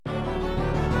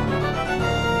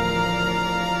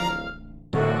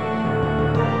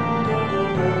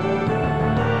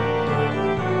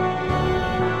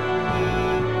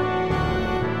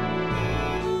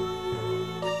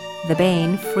the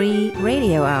Baen Free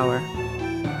Radio Hour.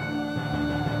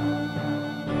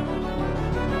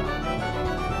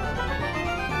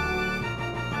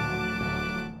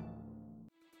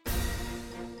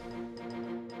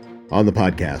 On the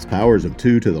podcast, Powers of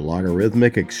Two to the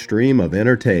Logarithmic Extreme of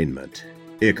Entertainment,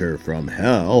 Ichor from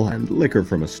Hell, and Liquor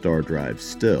from a Star Drive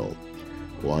Still.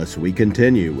 Plus, we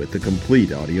continue with the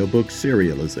complete audiobook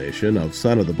serialization of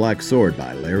Son of the Black Sword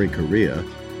by Larry Correia,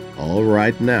 all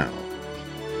right now.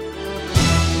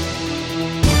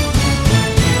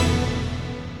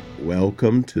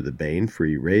 Welcome to the Baen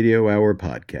Free Radio Hour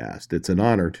podcast. It's an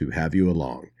honor to have you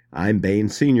along. I'm Baen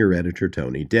Senior Editor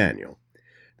Tony Daniel.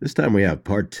 This time we have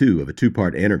part two of a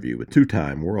two-part interview with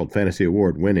two-time World Fantasy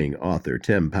Award-winning author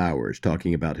Tim Powers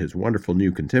talking about his wonderful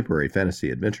new contemporary fantasy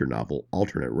adventure novel,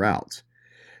 Alternate Routes.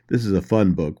 This is a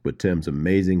fun book with Tim's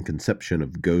amazing conception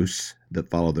of ghosts that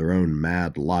follow their own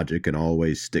mad logic and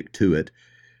always stick to it,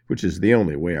 which is the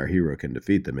only way our hero can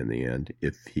defeat them in the end,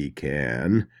 if he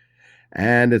can.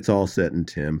 And it's all set in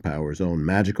Tim Powers' own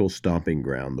magical stomping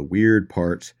ground, the weird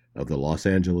parts of the Los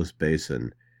Angeles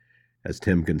basin, as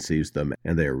Tim conceives them,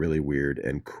 and they are really weird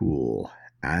and cool.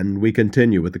 And we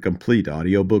continue with the complete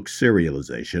audiobook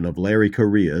serialization of Larry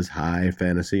Correia's high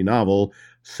fantasy novel,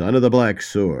 Son of the Black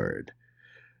Sword.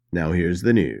 Now here's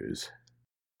the news.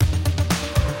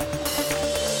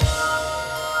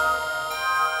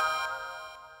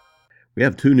 We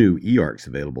have two new e-arcs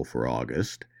available for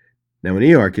August. Now an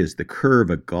e-arc is the curve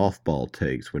a golf ball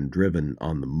takes when driven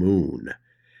on the moon,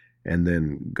 and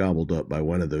then gobbled up by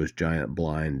one of those giant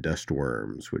blind dust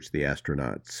worms, which the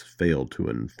astronauts failed to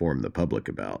inform the public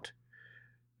about.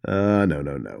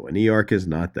 No. An e-arc is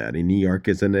not that. An e-arc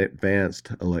is an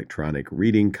advanced electronic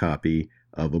reading copy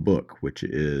of a book, which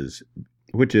is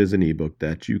an ebook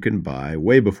that you can buy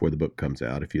way before the book comes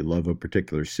out. If you love a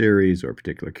particular series or a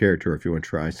particular character, or if you want to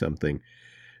try something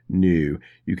new,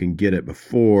 you can get it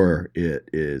before it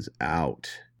is out.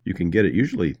 You can get it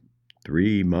usually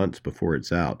 3 months before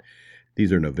it's out.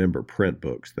 These are November print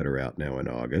books that are out now in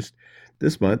August.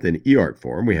 This month, in e-arc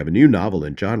form, we have a new novel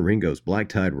in John Ringo's Black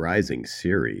Tide Rising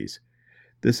series.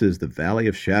 This is The Valley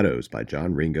of Shadows by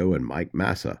John Ringo and Mike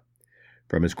Massa.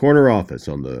 From his corner office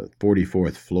on the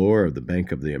 44th floor of the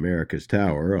Bank of the Americas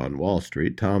Tower on Wall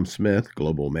Street, Tom Smith,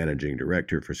 Global Managing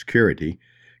Director for Security,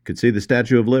 could see the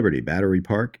Statue of Liberty, Battery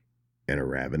Park, and a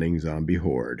ravening zombie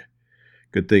horde.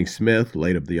 Good thing Smith,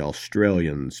 late of the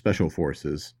Australian Special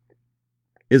Forces,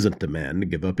 isn't the man to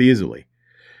give up easily.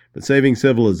 But saving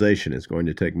civilization is going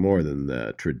to take more than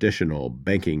the traditional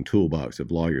banking toolbox of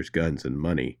lawyers, guns, and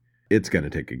money. It's going to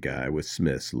take a guy with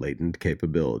Smith's latent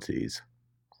capabilities.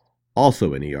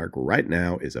 Also in e-arc right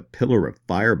now is A Pillar of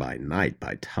Fire by Night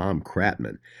by Tom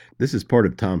Kratman. This is part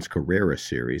of Tom's Carrera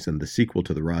series and the sequel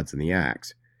to The Rods and the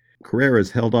Axe. Carrera's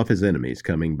held off his enemies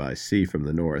coming by sea from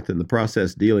the north, in the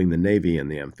process dealing the Navy and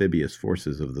the amphibious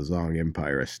forces of the Zong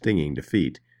Empire a stinging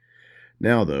defeat.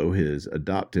 Now, though, his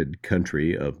adopted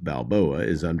country of Balboa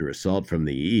is under assault from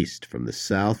the east, from the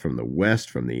south, from the west,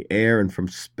 from the air, and from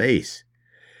space.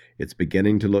 It's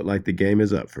beginning to look like the game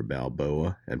is up for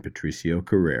Balboa and Patricio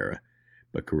Carrera.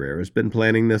 But Carrera's been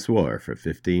planning this war for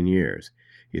 15 years.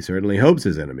 He certainly hopes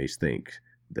his enemies think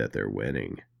that they're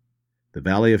winning. The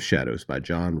Valley of Shadows by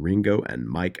John Ringo and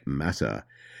Mike Massa,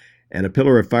 and A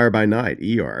Pillar of Fire by Night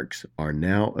e-arcs are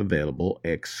now available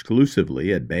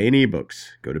exclusively at Baen eBooks.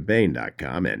 Go to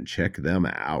Baen.com and check them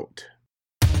out.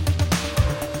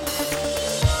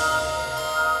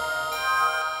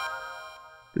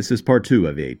 This is part two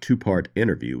of a two-part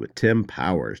interview with Tim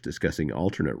Powers discussing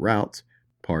Alternate Routes.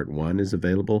 Part one is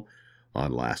available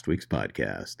on last week's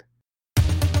podcast.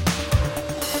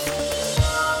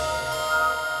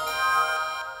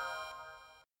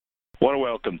 I want to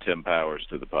welcome Tim Powers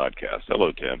to the podcast.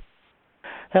 Hello, Tim.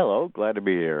 Hello, glad to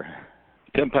be here.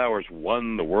 Tim Powers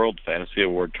won the World Fantasy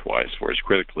Award twice for his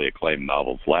critically acclaimed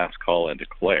novels Last Call and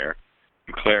Declare.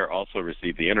 Declare also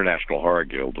received the International Horror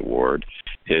Guild Award.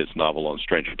 His novel On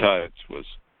Stranger Tides was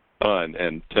fun,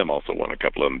 and Tim also won a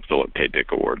couple of Philip K. Dick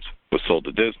Awards. Was sold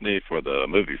to Disney for the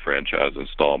movie franchise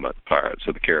installment Pirates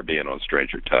of the Caribbean on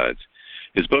Stranger Tides.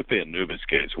 His book, The Anubis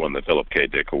Case, won the Philip K.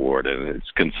 Dick Award, and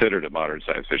it's considered a modern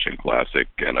science fiction classic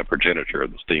and a progenitor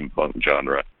of the steampunk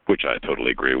genre, which I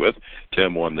totally agree with.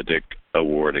 Tim won the Dick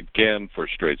Award again for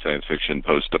straight science fiction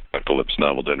post-apocalypse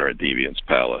novel Dinner at Deviant's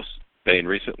Palace. Baen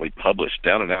recently published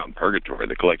Down and Out in Purgatory,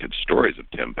 the collected stories of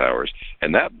Tim Powers,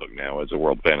 and that book now is a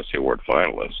World Fantasy Award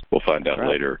finalist. We'll find out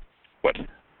later what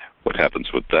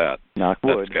happens with that. Knock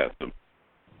wood. That's got some,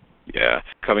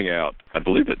 coming out. I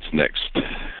believe it's next.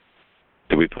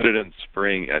 Did we put it in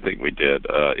spring? I think we did.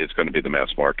 It's going to be the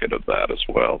mass market of that as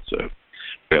well. So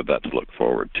We have that to look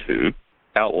forward to.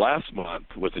 Out last month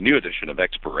was a new edition of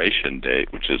Expiration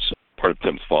Date, which is part of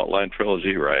Tim's Fault Line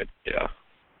trilogy, right? Yeah.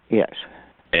 Yes.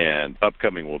 And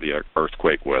upcoming will be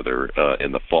earthquake weather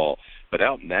in the fall. But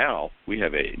out now, we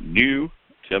have a new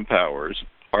Tim Powers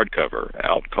hardcover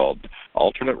out called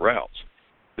Alternate Routes.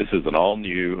 This is an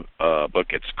all-new book.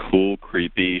 It's cool,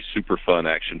 creepy, super fun,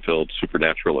 action-filled,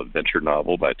 supernatural adventure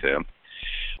novel by Tim.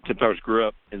 Tim Powers grew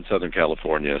up in Southern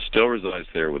California, still resides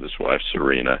there with his wife,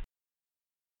 Serena.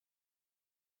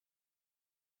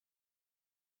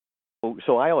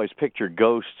 So I always pictured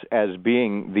ghosts as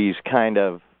being these kind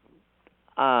of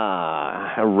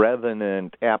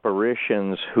revenant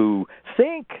apparitions who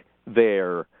think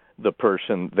they're the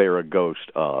person they're a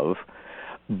ghost of,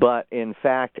 but in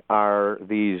fact are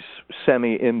these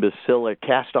semi-imbecilic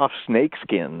cast-off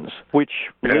snakeskins, which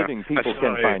living people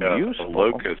can find useful.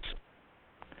 Locust.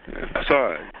 I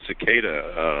saw a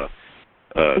cicada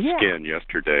skin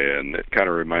yesterday, and it kind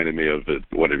of reminded me of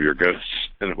one of your ghosts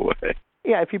in a way.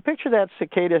 Yeah, if you picture that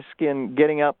cicada skin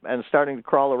getting up and starting to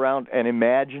crawl around and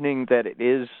imagining that it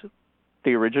is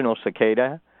the original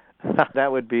cicada,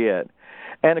 that would be it.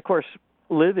 And, of course,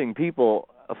 living people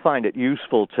find it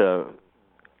useful to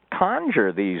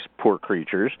conjure these poor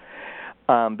creatures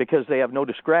because they have no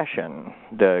discretion.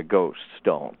 The ghosts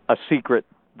don't. A secret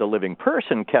the living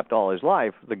person kept all his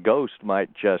life, the ghost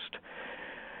might just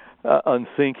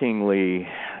unthinkingly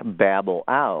babble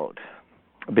out,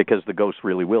 because the ghost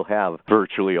really will have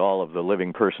virtually all of the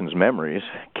living person's memories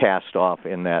cast off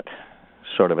in that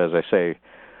sort of, as I say,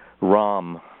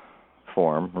 ROM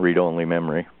form, read-only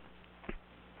memory.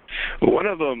 One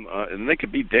of them, and they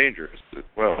could be dangerous as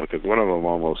well, because one of them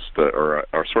almost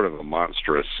are sort of a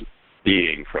monstrous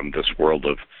being from this world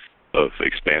of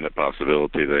expanded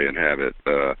possibility they inhabit,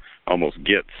 almost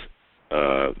gets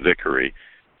Vickery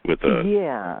with a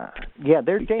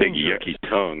they're big dangerous. yucky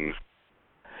tongue.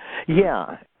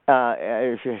 Yeah.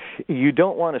 You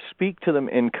don't want to speak to them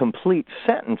in complete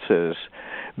sentences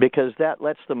because that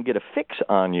lets them get a fix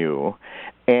on you.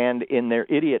 And in their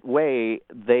idiot way,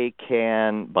 they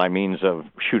can, by means of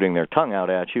shooting their tongue out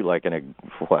at you like a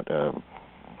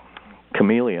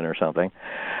chameleon or something,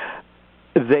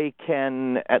 they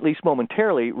can, at least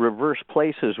momentarily, reverse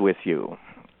places with you.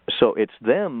 So it's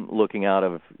them looking out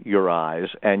of your eyes,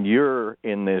 and you're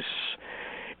in this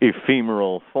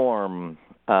ephemeral form,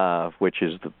 which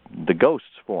is the ghost's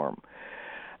form.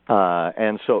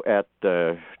 And so at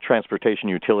the Transportation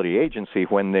Utility Agency,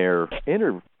 when they're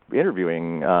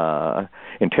interviewing,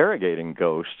 interrogating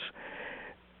ghosts,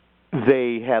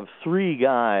 they have three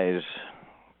guys,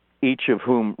 each of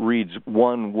whom reads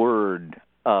one word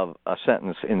of a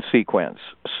sentence in sequence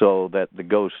so that the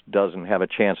ghost doesn't have a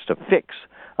chance to fix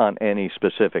on any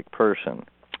specific person.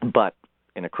 But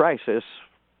in a crisis,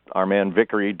 our man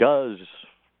Vickery does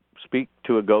speak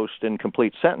to a ghost in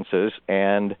complete sentences,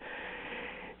 and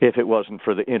if it wasn't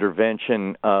for the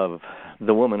intervention of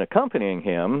the woman accompanying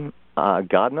him,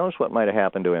 God knows what might have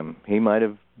happened to him. He might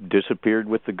have disappeared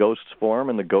with the ghost's form,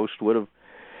 and the ghost would have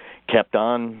kept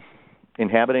on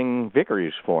inhabiting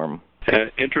Vickery's form.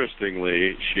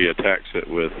 Interestingly, she attacks it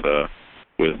with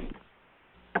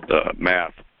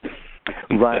math.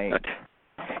 Right.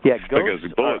 Yeah, ghosts,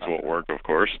 because bullets won't work, of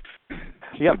course.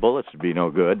 Yeah, bullets would be no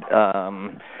good.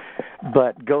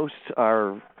 But ghosts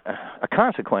are a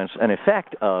consequence, an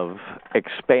effect of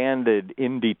expanded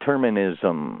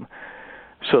indeterminism,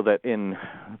 so that in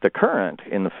the current,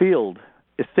 in the field,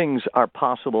 things are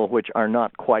possible which are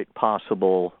not quite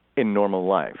possible in normal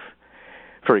life.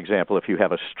 For example, if you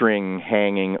have a string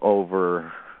hanging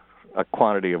over a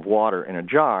quantity of water in a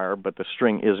jar, but the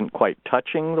string isn't quite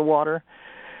touching the water,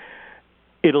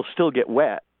 it'll still get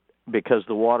wet because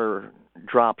the water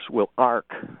drops will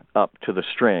arc up to the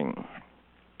string,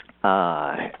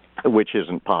 which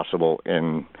isn't possible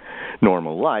in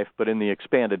normal life. But in the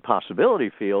expanded possibility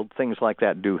field, things like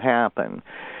that do happen.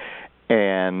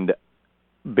 And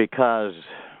because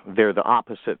they're the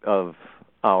opposite of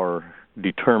our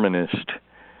determinist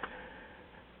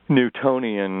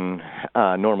Newtonian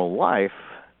normal life,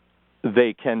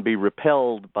 they can be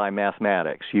repelled by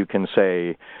mathematics. You can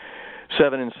say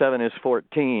 7 and 7 is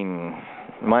 14,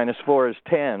 minus 4 is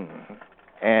 10,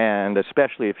 and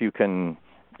especially if you can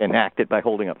enact it by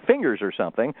holding up fingers or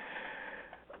something,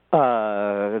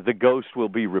 the ghost will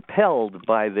be repelled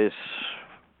by this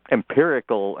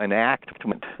empirical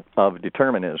enactment of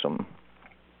determinism.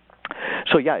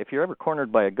 So yeah, if you're ever cornered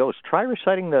by a ghost, try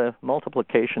reciting the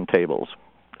multiplication tables.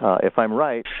 If I'm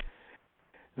right,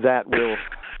 that will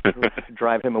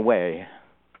drive him away.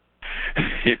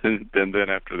 And then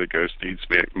after the ghost eats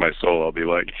my soul, I'll be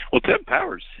like, well, Tim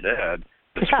Powers said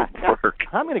this Yeah, would work.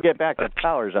 I'm going to get back to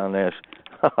Powers on this.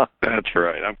 That's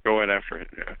right. I'm going after it.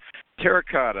 Yeah.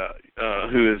 Terracotta,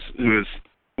 who is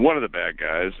one of the bad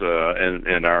guys,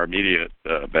 and our immediate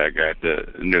bad guy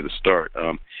near the start.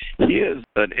 He is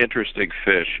an interesting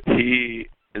fish.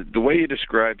 The way you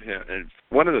describe him, and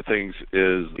one of the things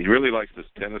is he really likes this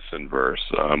Tennyson verse,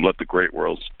 let the great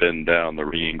world spin down the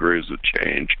ringing grooves of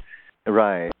change.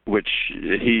 Right. Which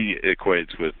he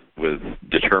equates with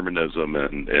determinism,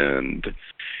 and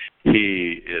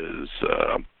he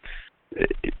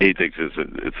thinks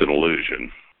it's an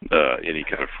illusion, any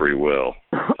kind of free will.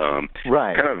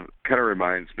 Right. Kind of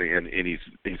reminds me, and he's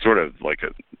sort of like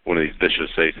one of these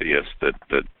vicious atheists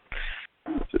that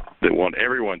want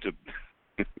everyone to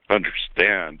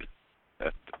understand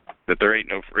that there ain't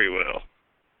no free will.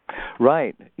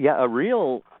 Right. Yeah, a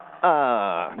real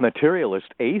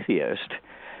materialist atheist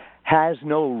has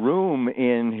no room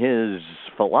in his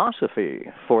philosophy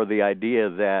for the idea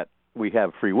that we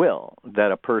have free will,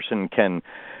 that a person can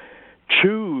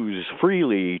choose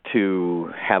freely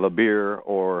to have a beer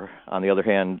or, on the other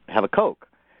hand, have a Coke.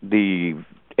 The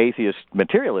atheist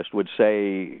materialist would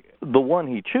say the one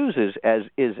he chooses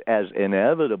is as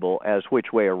inevitable as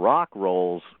which way a rock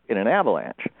rolls in an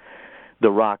avalanche. The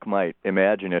rock might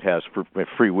imagine it has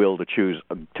free will to choose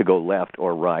to go left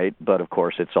or right, but of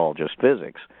course it's all just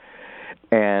physics.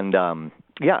 And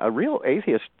a real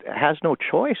atheist has no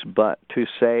choice but to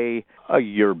say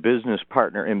your business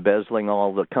partner embezzling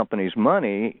all the company's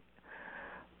money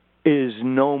is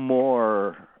no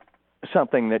more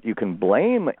something that you can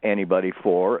blame anybody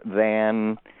for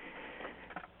than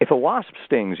if a wasp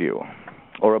stings you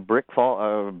or a brick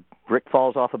falls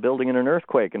off a building in an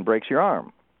earthquake and breaks your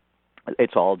arm.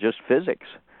 It's all just physics.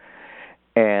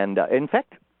 And in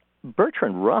fact,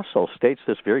 Bertrand Russell states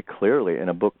this very clearly in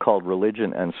a book called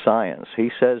Religion and Science. He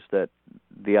says that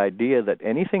the idea that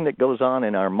anything that goes on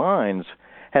in our minds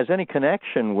has any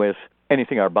connection with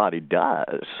anything our body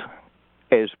does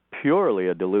is purely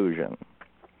a delusion.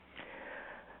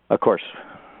 Of course,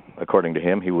 according to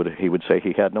him, he would say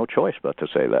he had no choice but to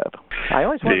say that. I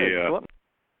always want to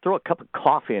throw a cup of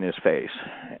coffee in his face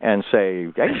and say,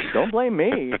 hey, don't blame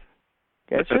me.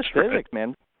 It's just physics,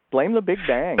 man. Blame the Big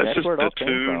Bang. That's where it all came from. That's just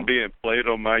a tune being played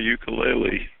on my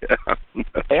ukulele.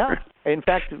 Yeah. Right. In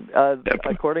fact,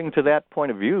 according to that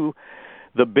point of view,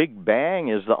 the Big Bang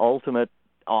is the ultimate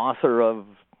author of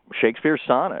Shakespeare's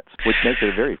sonnets, which makes it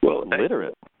a very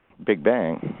literate Big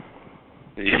Bang.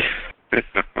 Yeah.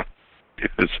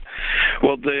 Yes.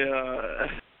 Well, the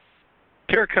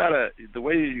Terracotta, the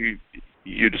way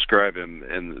you describe him,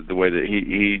 and the way that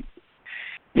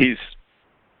he's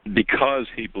because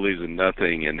he believes in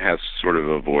nothing and has sort of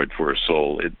a void for his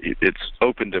soul, it's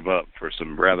opened him up for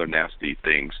some rather nasty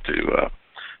things to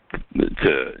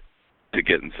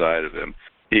get inside of him.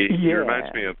 He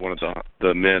reminds me of one of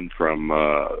the men from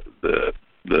the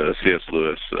C.S.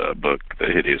 Lewis book, The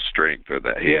Hideous Strength, or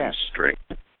The Hidden Strength.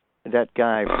 That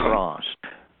guy Frost,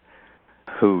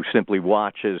 who simply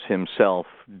watches himself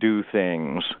do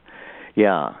things.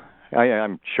 Yeah,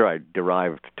 I'm sure I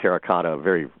derived Terracotta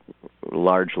very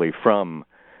largely from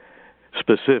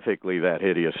specifically That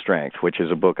Hideous Strength, which is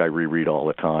a book I reread all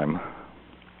the time.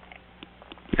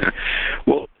 Yeah.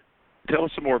 Well, tell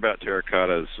us some more about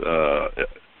Terracotta's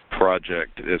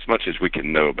project, as much as we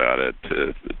can know about it,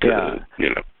 to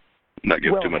not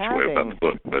give too much away about the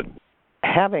book. But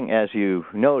having, as you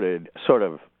noted, sort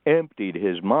of emptied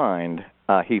his mind,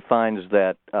 he finds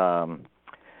that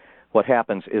what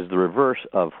happens is the reverse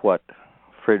of what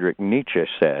Friedrich Nietzsche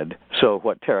said. So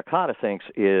what Terracotta thinks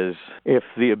is, if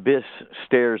the abyss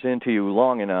stares into you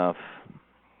long enough,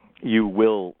 you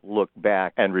will look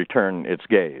back and return its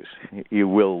gaze. You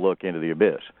will look into the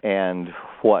abyss. And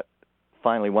what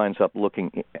finally winds up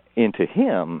looking into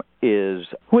him is,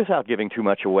 without giving too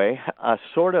much away, a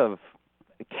sort of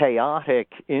chaotic,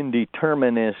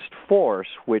 indeterminist force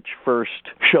which first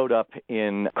showed up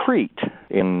in Crete,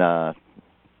 in the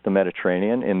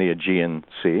Mediterranean, in the Aegean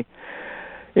Sea,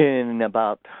 in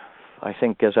about, I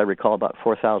think, as I recall, about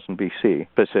 4000 BC.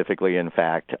 Specifically, in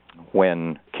fact,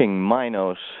 when King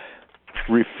Minos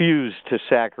refused to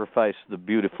sacrifice the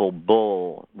beautiful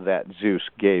bull that Zeus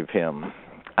gave him,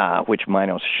 which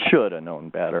Minos should have known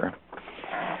better.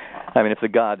 I mean, if the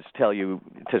gods tell you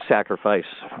to sacrifice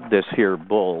this here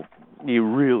bull, you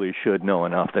really should know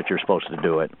enough that you're supposed to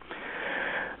do it.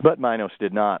 But Minos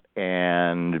did not,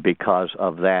 and because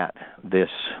of that, this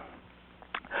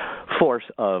force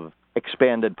of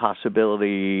expanded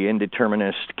possibility,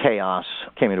 indeterminist chaos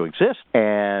came into exist,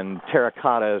 and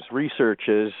Terracotta's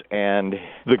researches and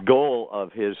the goal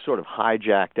of his sort of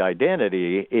hijacked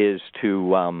identity is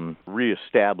to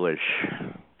reestablish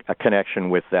a connection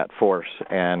with that force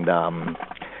and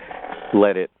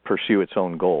let it pursue its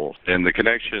own goals. And the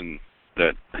connection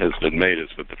that has been made is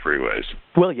with the freeways.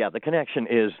 Well, yeah, the connection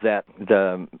is that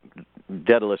the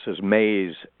Daedalus's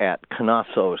maze at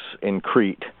Knossos in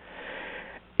Crete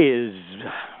is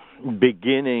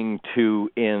beginning to,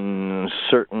 in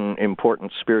certain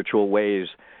important spiritual ways,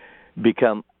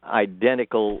 become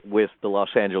identical with the Los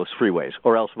Angeles freeways,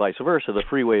 or else vice versa. The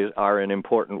freeways are in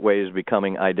important ways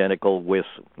becoming identical with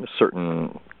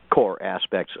certain core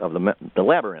aspects of the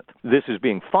labyrinth. This is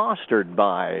being fostered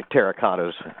by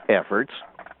Terracotta's efforts,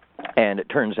 and it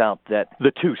turns out that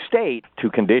the two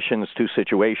conditions, two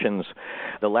situations,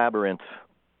 the labyrinth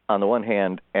on the one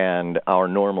hand and our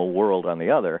normal world on the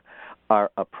other,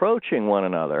 are approaching one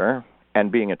another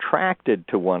and being attracted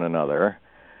to one another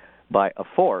by a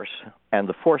force, and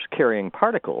the force-carrying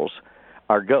particles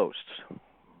are ghosts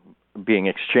being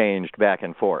exchanged back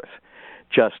and forth,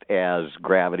 just as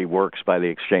gravity works by the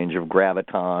exchange of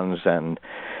gravitons and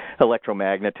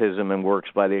electromagnetism and works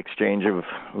by the exchange of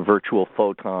virtual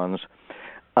photons.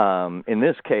 In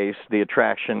this case, the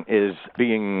attraction is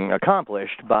being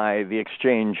accomplished by the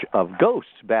exchange of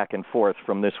ghosts back and forth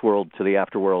from this world to the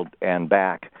afterworld and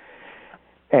back,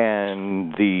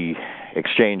 and the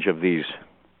exchange of these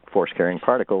force-carrying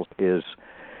particles is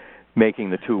making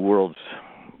the two worlds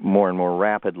more and more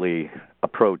rapidly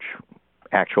approach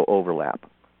actual overlap.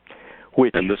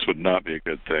 And this would not be a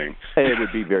good thing. It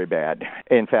would be very bad.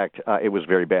 In fact, it was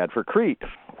very bad for Crete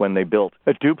when they built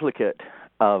a duplicate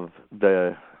of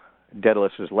the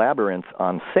Daedalus's labyrinth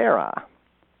on Thera,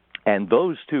 and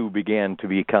those two began to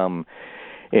become,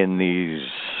 in these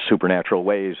supernatural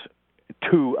ways,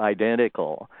 too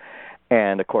identical.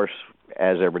 And of course,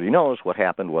 as everybody knows, what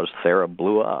happened was Thera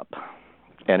blew up,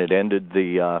 and it ended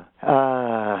the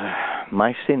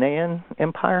Mycenaean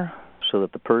Empire, so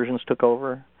that the Persians took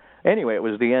over. Anyway, it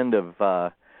was the end of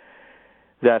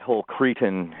that whole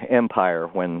Cretan empire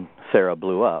when Thera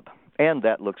blew up, and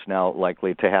that looks now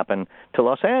likely to happen to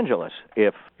Los Angeles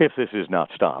if this is not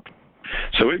stopped.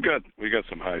 So we got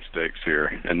some high stakes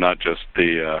here, and not just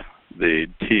the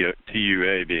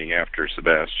TUA being after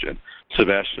Sebastian.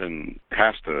 Sebastian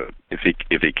has to, if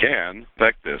he can,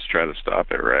 affect this, try to stop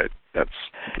it, right?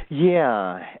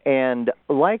 Yeah, and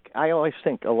like I always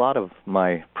think a lot of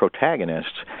my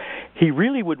protagonists, he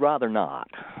really would rather not.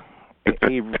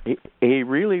 He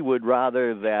really would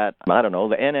rather that, I don't know,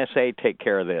 the NSA take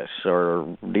care of this,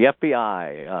 or the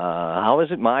FBI. How is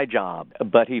it my job?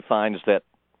 But he finds that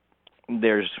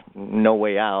there's no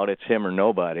way out. It's him or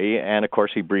nobody. And, of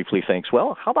course, he briefly thinks,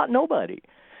 well, how about nobody?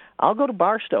 I'll go to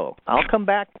Barstow. I'll come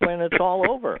back when it's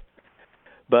all over.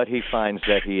 But he finds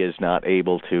that he is not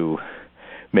able to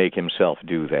make himself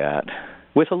do that.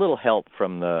 With a little help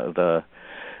from the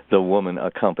woman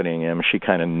accompanying him, she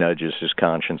kind of nudges his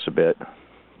conscience a bit.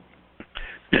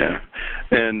 Yeah,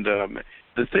 and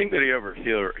the thing that he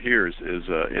overhears is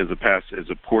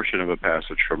a portion of a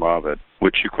passage from Ovid,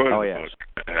 which you quote in the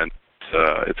book, and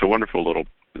it's a wonderful little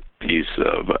piece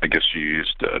of, I guess you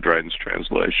used Dryden's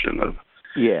translation of.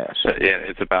 Yes.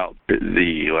 It's about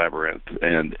the labyrinth,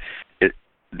 and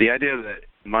the idea that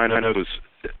I was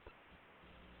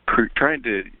trying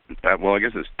to, well, I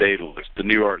guess it's Daedalus. The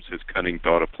new arts, his cunning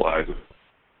thought applies,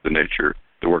 the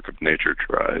work of nature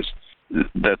tries.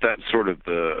 That's sort of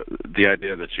the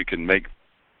idea that you can make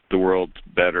the world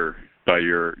better by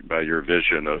your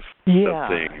vision of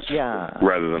things,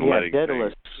 rather than letting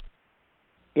Daedalus. things.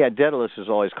 Yeah, Daedalus is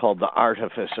always called the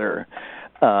artificer,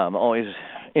 always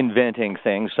inventing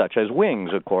things such as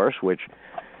wings, of course, which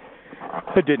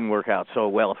didn't work out so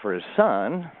well for his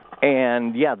son.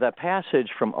 And, the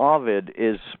passage from Ovid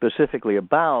is specifically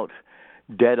about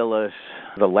Daedalus,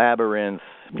 the labyrinth,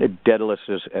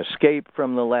 Daedalus's escape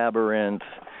from the labyrinth,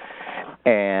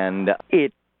 and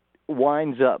it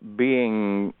winds up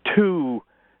being too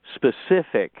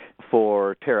specific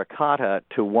for Terracotta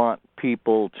to want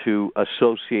people to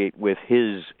associate with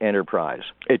his enterprise.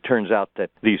 It turns out that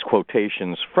these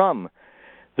quotations from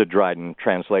the Dryden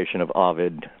translation of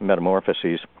Ovid,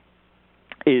 Metamorphoses,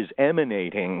 is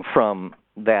emanating from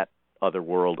that other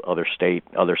world, other state,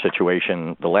 other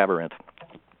situation, the labyrinth.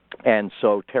 And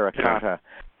so Terracotta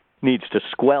needs to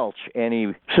squelch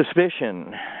any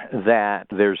suspicion that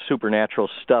there's supernatural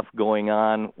stuff going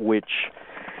on which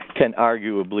can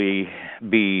arguably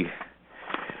be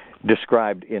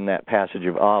described in that passage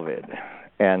of Ovid.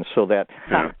 And so that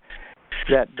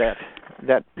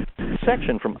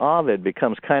section from Ovid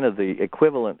becomes kind of the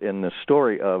equivalent in the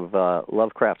story of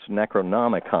Lovecraft's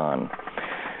Necronomicon,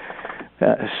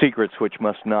 secrets which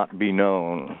must not be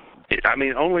known. I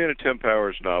mean, only in a Tim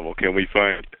Powers novel can we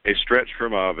find a stretch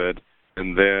from Ovid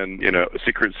and then,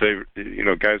 secret save,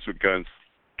 guys with guns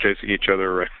chasing each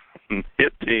other around,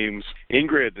 hit teams.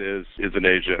 Ingrid is an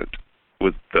agent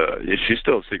with she's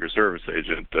still a Secret Service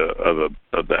agent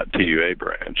of that TUA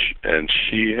branch, and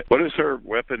what is her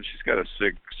weapon? She's got a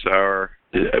Sig Sauer.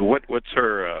 What's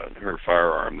her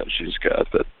firearm that she's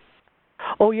got? That?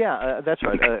 Oh yeah, that's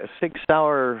right. Sig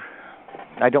Sauer.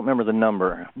 I don't remember the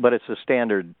number, but it's a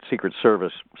standard Secret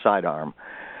Service sidearm.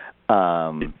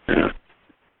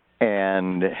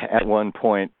 And at one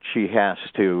point, she has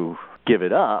to give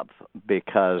it up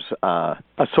because a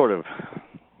sort of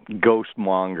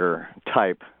ghostmonger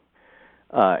type,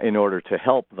 in order to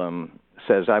help them,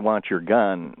 says, I want your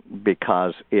gun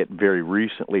because it very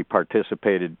recently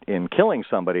participated in killing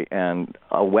somebody, and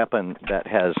a weapon that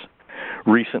has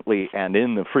recently and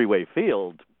in the freeway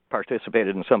field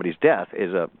participated in somebody's death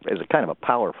is a kind of a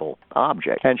powerful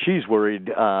object. And she's worried,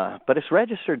 but it's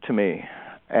registered to me.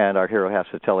 And our hero has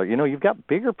to tell her, you've got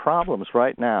bigger problems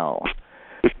right now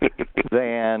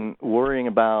than worrying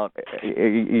about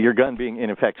your gun being, in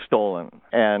effect, stolen.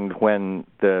 And when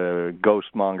the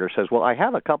ghostmonger says, well, I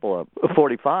have a couple of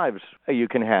 45s you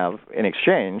can have in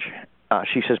exchange,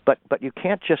 she says, but you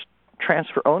can't just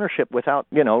transfer ownership without,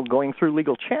 going through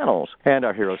legal channels. And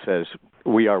our hero says,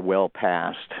 we are well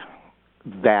past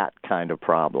that kind of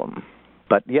problem.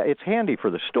 But, yeah, it's handy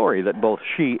for the story that both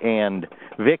she and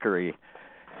Vickery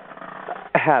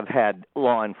have had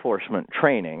law enforcement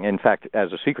training. In fact,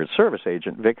 as a Secret Service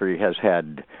agent, Vickery has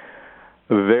had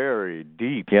very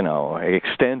deep,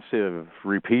 extensive,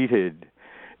 repeated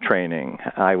training.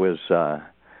 I was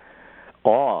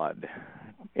awed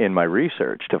in my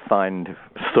research to find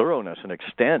thoroughness and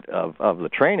extent of the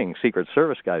training Secret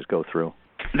Service guys go through.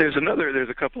 There's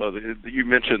a couple of, you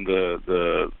mentioned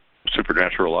the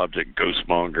supernatural object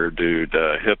ghostmonger dude,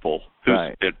 Hipple, who's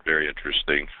right. a very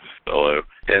interesting fellow.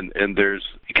 And there's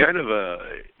kind of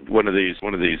one of these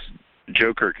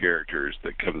Joker characters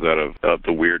that comes out of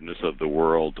the weirdness of the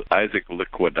world, Isaac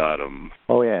Liquidatum.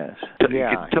 Oh, yes. Can you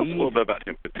tell us a little bit about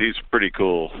him? He's pretty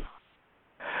cool.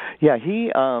 Yeah,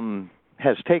 he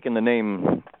has taken the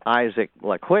name Isaac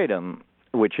Liquidum,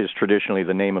 which is traditionally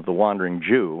the name of the wandering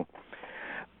Jew,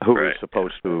 who is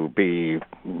supposed to be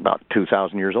about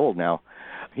 2,000 years old now.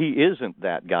 He isn't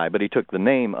that guy, but he took the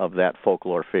name of that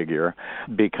folklore figure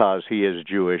because he is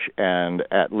Jewish and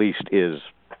at least is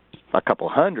a couple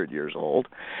hundred years old.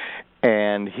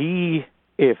 And he,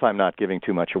 if I'm not giving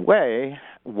too much away,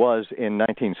 was in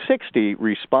 1960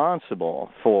 responsible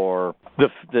for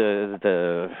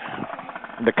the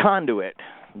conduit,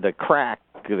 the crack,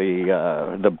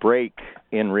 the break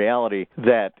in reality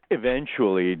that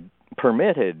eventually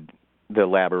permitted the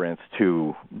labyrinth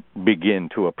to begin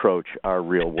to approach our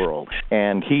real world.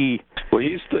 And he's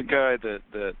the guy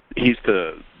he's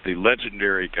the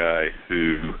legendary guy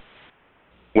who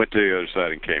went to the other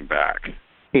side and came back.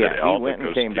 Yeah, he went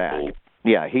and came back.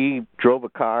 Yeah, he drove a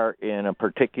car in a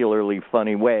particularly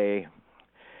funny way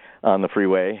on the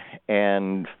freeway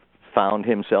and found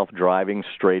himself driving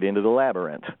straight into the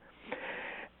labyrinth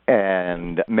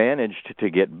and managed to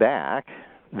get back,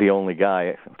 the only guy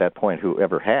at that point who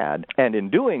ever had. And in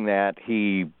doing that,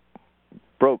 he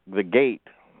broke the gate,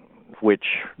 which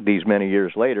these many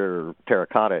years later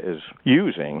Terracotta is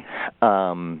using.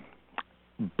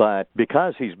 But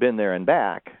because he's been there and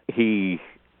back, he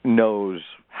knows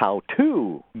how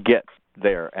to get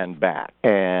there and back.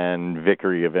 And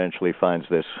Vickery eventually finds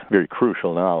this very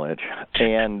crucial knowledge.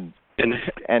 And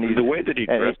the way that he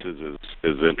dresses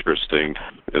is interesting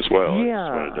as well.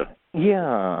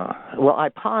 Yeah. Well, I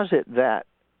posit that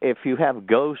if you have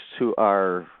ghosts who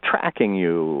are tracking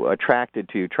you, attracted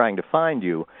to you, trying to find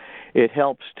you, it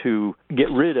helps to get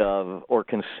rid of or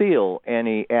conceal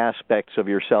any aspects of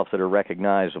yourself that are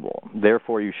recognizable.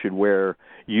 Therefore, you should wear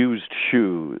used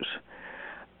shoes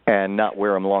and not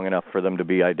wear them long enough for them to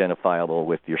be identifiable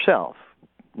with yourself,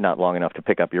 not long enough to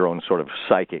pick up your own sort of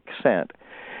psychic scent.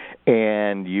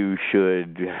 And you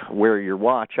should wear your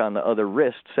watch on the other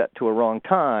wrist set to a wrong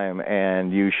time,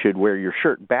 and you should wear your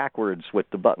shirt backwards with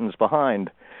the buttons behind,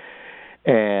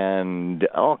 and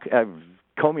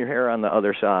comb your hair on the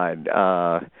other side.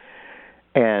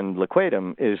 And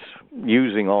Liquidum is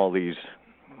using all these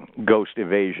ghost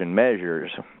evasion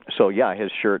measures. So, yeah,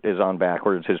 his shirt is on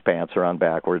backwards, his pants are on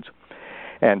backwards,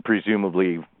 and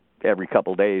presumably every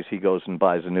couple days he goes and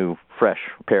buys a new, fresh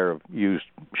pair of used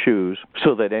shoes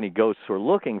so that any ghosts who are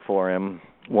looking for him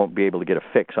won't be able to get a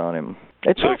fix on him.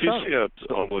 So if you see a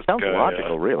homeless sounds guy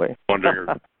logical, really. wandering,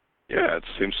 Yeah, it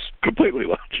seems completely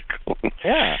logical.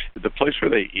 Yeah. The place where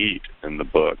they eat in the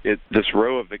book, this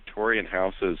row of Victorian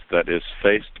houses that is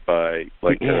faced by,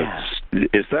 like,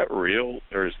 is that real,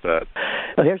 or is that?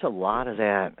 Well, there's a lot of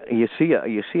that. You see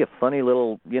a funny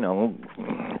little,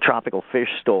 tropical fish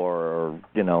store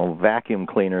or, vacuum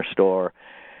cleaner store.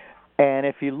 And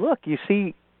if you look, you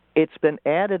see it's been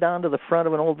added onto the front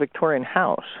of an old Victorian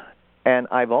house. And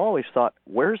I've always thought,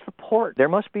 where's the porch? There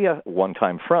must be a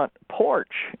one-time front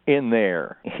porch in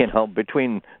there,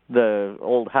 between the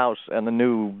old house and the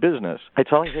new business. It's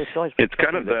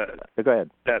kind of Go ahead.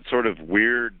 That sort of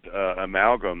weird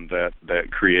amalgam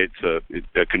that creates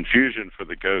a confusion for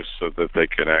the ghosts, so that they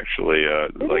can actually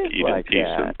eat in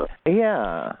peace.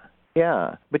 Yeah.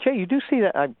 Yeah, but you do see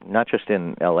that not just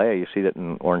in L.A. You see that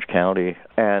in Orange County,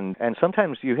 and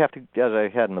sometimes you have to, as I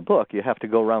had in the book, you have to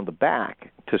go around the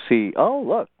back to see. Oh,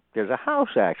 look, there's a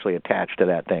house actually attached to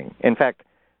that thing. In fact,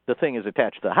 the thing is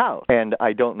attached to the house, and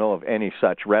I don't know of any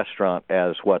such restaurant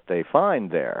as what they find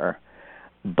there,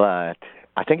 but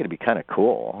I think it'd be kind of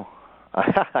cool.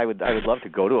 I would love to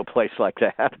go to a place like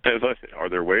that. Are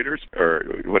there waiters, or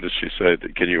what does she say?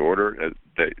 Can you order?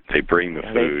 They bring the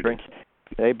food.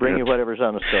 They bring you whatever's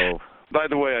on the stove. By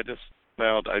the way, I just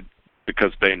found,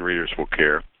 because Bain readers will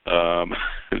care,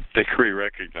 they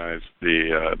recognize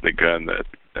the gun that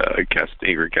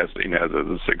Ingrid Castine has as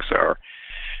a 6-hour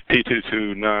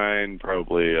P229,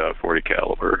 probably 40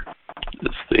 caliber.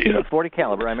 It's the 40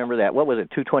 caliber. I remember that. What was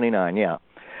it? 229. Yeah.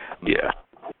 Yeah.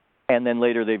 And then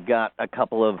later they've got a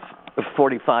couple of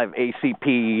 45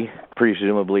 ACP,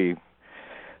 presumably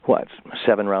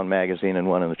 7-round magazine and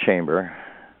one in the chamber.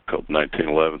 Called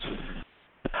 1911s.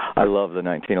 I love the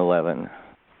 1911.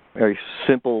 Very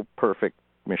simple, perfect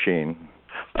machine.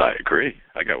 I agree.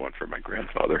 I got one for my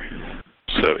grandfather.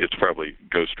 So it's probably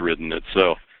ghost-ridden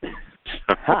itself.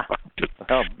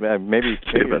 Maybe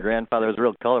your grandfather was a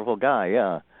real colorful guy,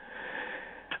 yeah.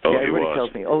 Oh, everybody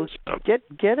tells me, get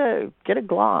a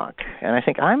Glock, and I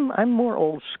think I'm more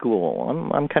old school.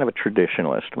 I'm kind of a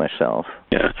traditionalist myself.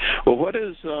 Yeah. Well, what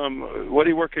are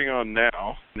you working on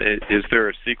now? Is there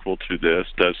a sequel to this?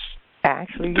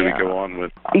 Do we go on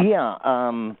with?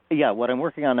 Yeah. What I'm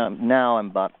working on now, I'm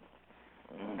about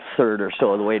third or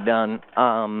so of the way done.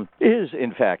 Is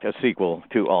in fact a sequel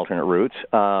to Alternate Routes.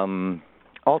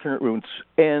 Alternate Routes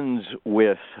ends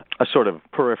with a sort of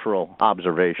peripheral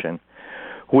observation,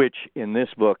 which in this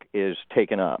book is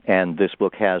taken up. And this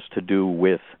book has to do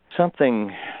with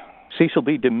something Cecil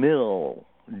B. DeMille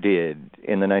did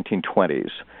in the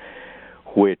 1920s,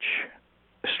 which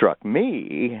struck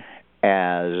me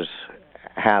as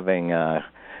having a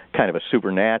kind of a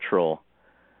supernatural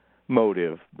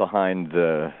motive behind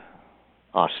the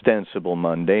ostensible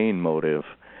mundane motive.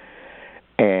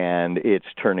 And it's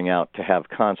turning out to have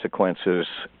consequences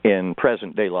in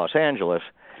present-day Los Angeles,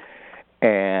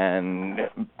 and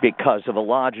because of a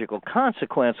logical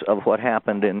consequence of what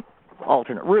happened in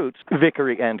Alternate Routes,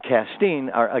 Vickery and Castine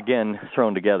are again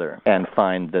thrown together and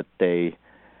find that they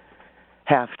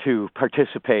have to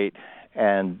participate,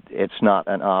 and it's not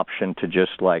an option to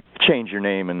just change your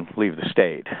name and leave the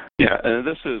state. Yeah, and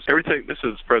this is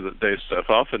present day stuff.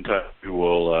 Oftentimes you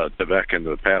will dip back into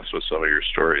the past with some of your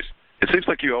stories. It seems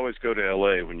like you always go to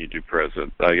L.A. when you do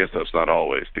present. I guess that's not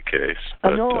always the case.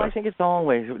 But, no, I think it's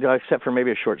always, except for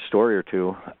maybe a short story or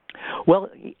two.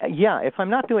 Well, yeah, if I'm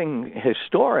not doing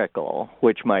historical,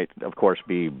 which might, of course,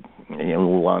 be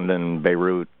London,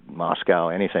 Beirut, Moscow,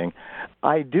 anything,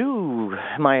 I do,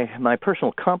 my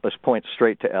personal compass points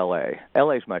straight to L.A.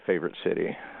 L.A.'s my favorite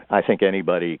city. I think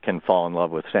anybody can fall in love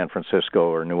with San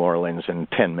Francisco or New Orleans in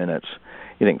 10 minutes.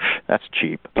 You think, that's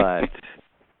cheap, but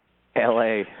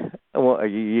L.A., well,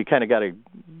 you kind of got to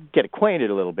get acquainted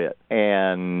a little bit,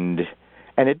 and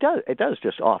it does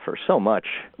just offer so much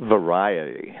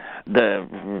variety.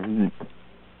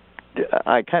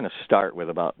 I kind of start with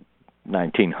about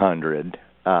 1900,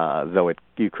 though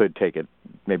you could take it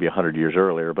maybe 100 years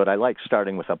earlier, but I like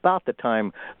starting with about the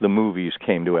time the movies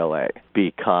came to L.A.,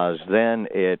 because then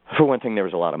for one thing, there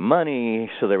was a lot of money,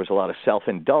 so there was a lot of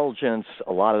self-indulgence.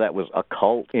 A lot of that was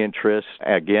occult interest.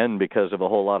 Again, because of a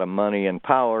whole lot of money and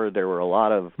power, there were a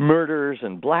lot of murders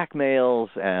and blackmails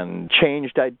and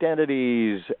changed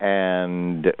identities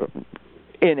and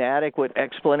inadequate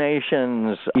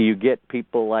explanations. You get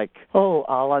people like,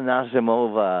 Alla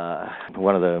Nazimova,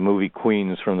 one of the movie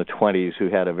queens from the 20s, who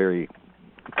had a very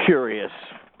curious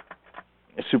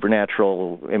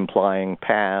supernatural implying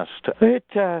past.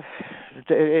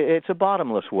 It's a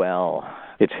bottomless well.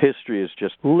 Its history is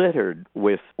just littered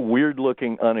with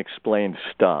weird-looking, unexplained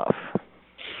stuff.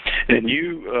 And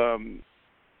you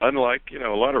unlike, a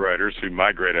lot of writers who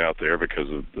migrate out there because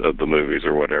of the movies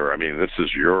or whatever, I mean, this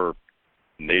is your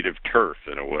native turf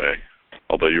in a way,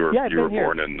 although you were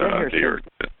born in New York.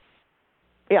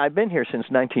 Yeah, I've been here since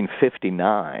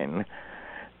 1959,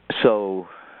 so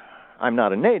I'm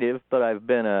not a native, but I've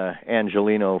been a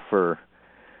Angelino for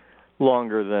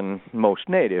longer than most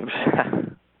natives,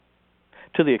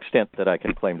 to the extent that I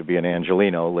can claim to be an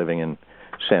Angelino living in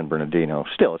San Bernardino.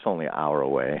 Still, it's only an hour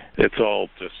away. It's all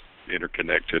just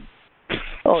interconnected.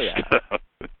 Oh, yeah.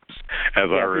 As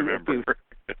I remember.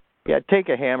 Take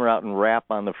a hammer out and rap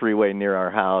on the freeway near our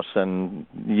house, and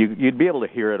you'd be able to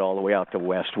hear it all the way out to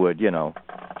Westwood,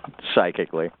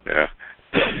 psychically. Yeah.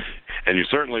 And you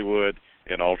certainly would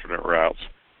in alternate routes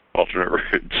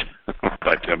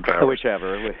by Tim Powers.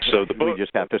 Whichever. So the book, we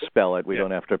just have to spell it. We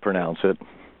don't have to pronounce it.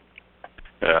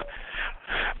 Yeah.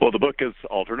 Well, the book is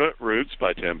Alternate Routes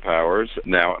by Tim Powers,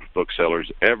 now at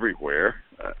booksellers everywhere.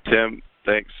 Tim,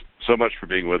 thanks so much for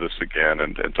being with us again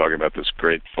and talking about this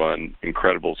great, fun,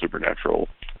 incredible supernatural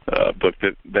book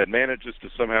that manages to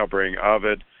somehow bring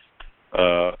Ovid,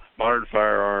 modern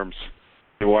firearms,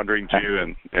 The Wandering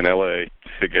Jew, and L.A.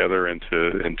 together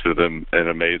into them an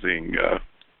amazing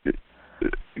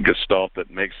gestalt that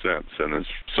makes sense and is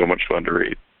so much fun to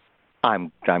read.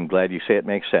 I'm glad you say it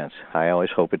makes sense. I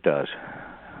always hope it does.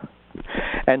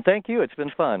 And thank you. It's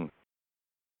been fun.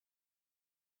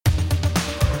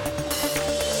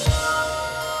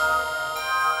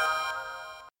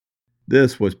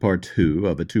 This was part 2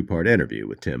 of a 2-part interview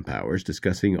with Tim Powers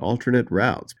discussing alternate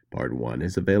routes. Part 1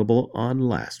 is available on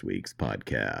last week's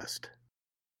podcast.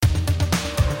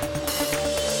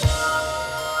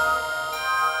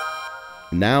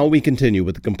 Now we continue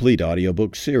with the complete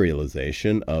audiobook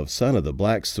serialization of Son of the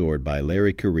Black Sword by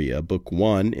Larry Correia, Book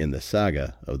 1 in the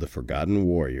saga of the Forgotten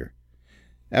Warrior.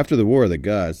 After the War of the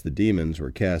Gods, the demons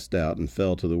were cast out and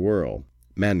fell to the world.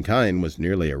 Mankind was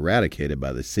nearly eradicated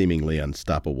by the seemingly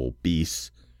unstoppable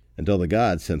beasts, until the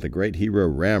gods sent the great hero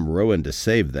Ram Rowan to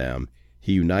save them.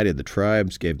 He united the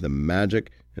tribes, gave them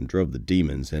magic, and drove the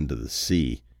demons into the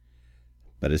sea.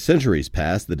 But as centuries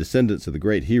passed, the descendants of the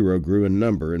great hero grew in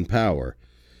number and power.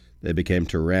 They became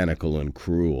tyrannical and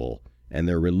cruel, and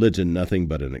their religion nothing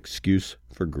but an excuse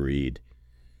for greed.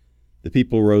 The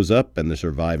people rose up, and the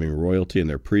surviving royalty and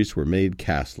their priests were made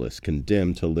casteless,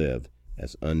 condemned to live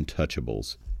as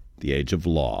untouchables. The age of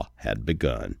law had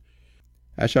begun.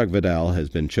 Ashok Vidal has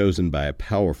been chosen by a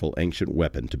powerful ancient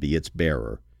weapon to be its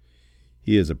bearer.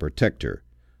 He is a protector,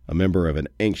 a member of an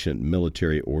ancient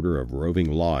military order of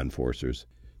roving law enforcers.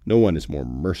 No one is more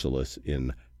merciless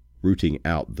in rooting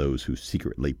out those who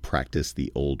secretly practice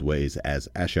the old ways as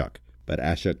Ashok. But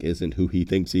Ashok isn't who he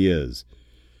thinks he is.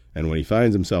 And when he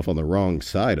finds himself on the wrong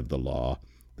side of the law,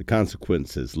 the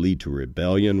consequences lead to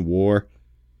rebellion, war,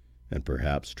 and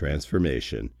perhaps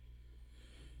transformation.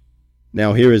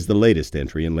 Now here is the latest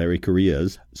entry in Larry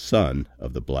Correia's Son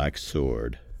of the Black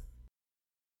Sword.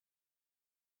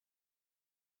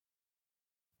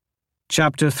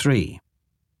 Chapter 3.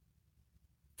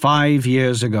 5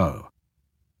 years ago.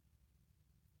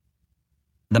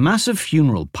 The massive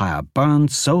funeral pyre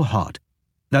burned so hot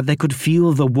that they could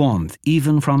feel the warmth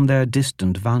even from their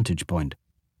distant vantage point.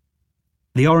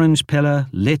 The orange pillar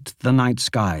lit the night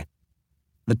sky.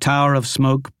 The tower of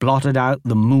smoke blotted out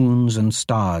the moons and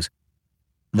stars.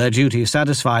 Their duty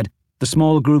satisfied, the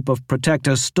small group of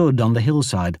protectors stood on the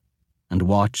hillside and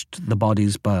watched the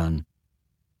bodies burn.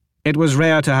 It was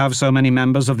rare to have so many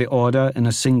members of the order in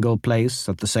a single place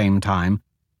at the same time,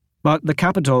 but the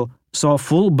capital saw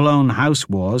full-blown house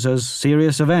wars as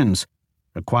serious events,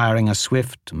 requiring a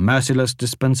swift, merciless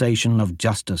dispensation of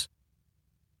justice.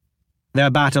 Their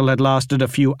battle had lasted a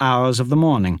few hours of the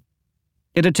morning.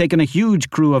 It had taken a huge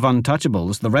crew of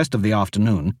untouchables the rest of the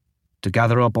afternoon to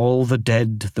gather up all the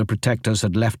dead the protectors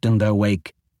had left in their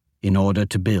wake in order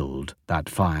to build that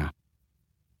fire.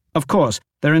 Of course,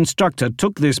 their instructor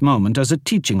took this moment as a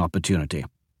teaching opportunity.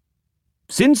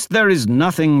 Since there is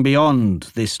nothing beyond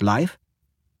this life,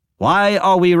 why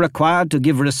are we required to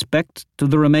give respect to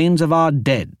the remains of our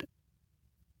dead?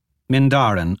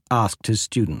 Mindarin asked his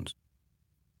students.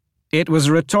 It was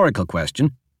a rhetorical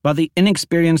question, but the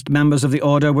inexperienced members of the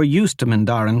order were used to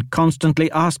Mindarin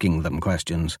constantly asking them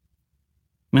questions.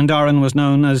 Mindarin was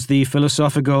known as the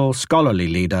philosophical, scholarly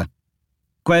leader.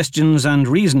 Questions and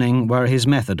reasoning were his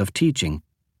method of teaching.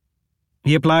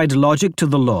 He applied logic to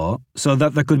the law so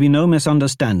that there could be no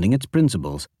misunderstanding its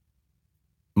principles.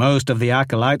 Most of the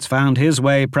acolytes found his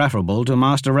way preferable to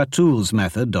Master Ratul's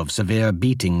method of severe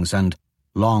beatings and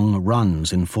long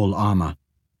runs in full armor.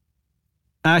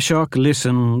 Ashok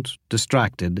listened,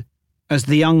 distracted, as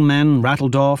the young men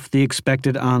rattled off the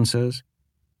expected answers.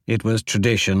 It was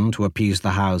tradition to appease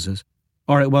the houses,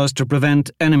 or it was to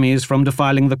prevent enemies from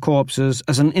defiling the corpses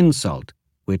as an insult,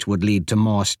 which would lead to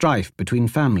more strife between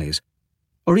families,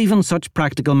 or even such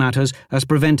practical matters as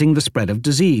preventing the spread of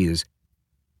disease.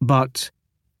 But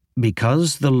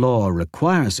because the law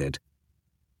requires it,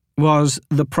 was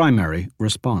the primary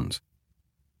response.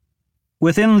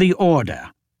 Within the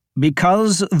order,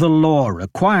 because the law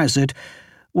requires it,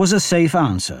 was a safe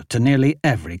answer to nearly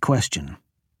every question.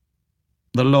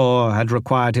 The law had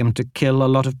required him to kill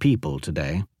a lot of people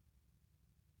today.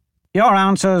 "Your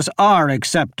answers are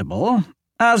acceptable,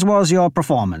 as was your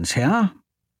performance here,"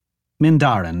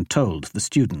 Mindarin told the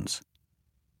students.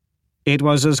 It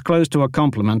was as close to a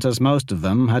compliment as most of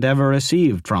them had ever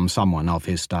received from someone of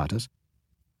his status.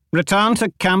 "Return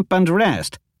to camp and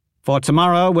rest, for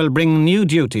tomorrow will bring new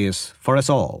duties for us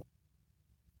all."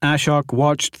 Ashok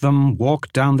watched them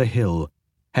walk down the hill,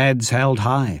 heads held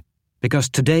high, because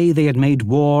today they had made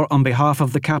war on behalf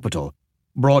of the capital,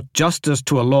 brought justice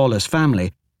to a lawless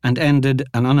family, and ended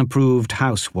an unapproved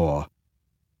house war.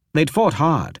 They'd fought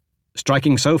hard,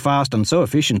 striking so fast and so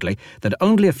efficiently that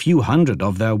only a few hundred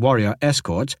of their warrior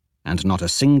escorts, and not a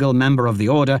single member of the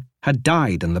order, had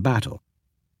died in the battle.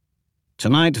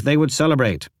 Tonight they would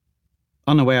celebrate,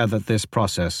 unaware that this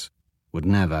process would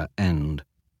never end.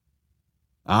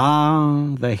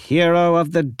 Ah, the hero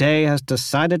of the day has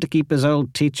decided to keep his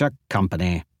old teacher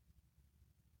company.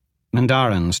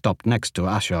 Mindarin stopped next to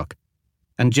Ashok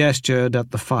and gestured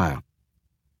at the fire.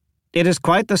 "It is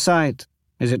quite the sight,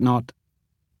 is it not?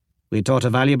 We taught a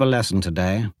valuable lesson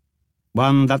today,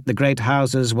 one that the great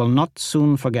houses will not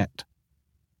soon forget.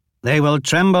 They will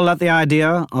tremble at the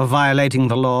idea of violating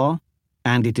the law,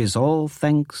 and it is all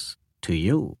thanks to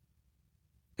you."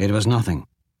 "It was nothing."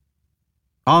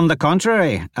 "On the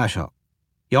contrary, Ashok,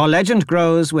 your legend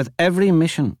grows with every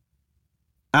mission.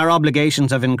 Our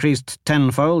obligations have increased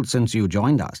tenfold since you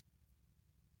joined us."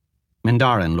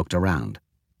 Mindarin looked around.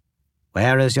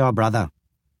 "Where is your brother?"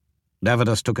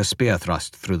 "Devadas took a spear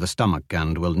thrust through the stomach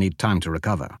and will need time to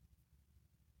recover."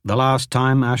 The last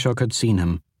time Ashok had seen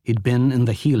him, he'd been in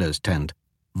the healer's tent,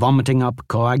 vomiting up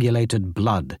coagulated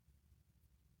blood.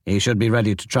 He should be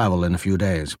ready to travel in a few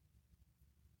days.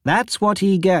 "That's what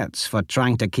he gets for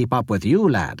trying to keep up with you,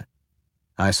 lad.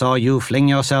 I saw you fling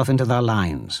yourself into their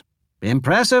lines.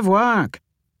 Impressive work.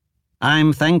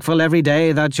 I'm thankful every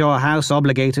day that your house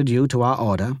obligated you to our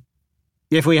order.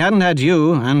 If we hadn't had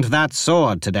you and that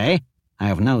sword today, I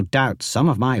have no doubt some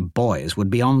of my boys would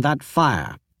be on that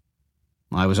fire."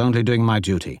 "I was only doing my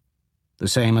duty, the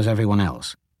same as everyone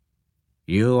else."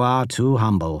 "You are too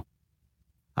humble.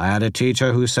 I had a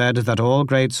teacher who said that all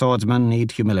great swordsmen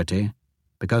need humility,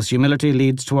 because humility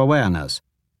leads to awareness,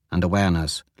 and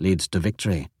awareness leads to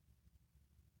victory."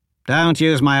 "Don't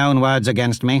use my own words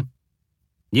against me.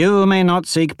 You may not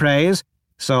seek praise,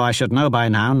 so I should know by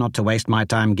now not to waste my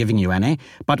time giving you any,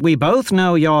 but we both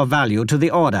know your value to the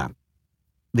order,"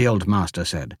 the old master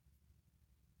said.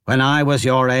 "When I was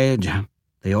your age,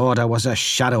 the order was a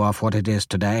shadow of what it is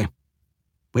today.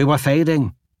 We were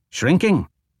fading, shrinking.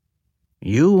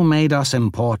 You made us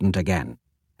important again,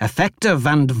 effective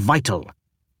and vital.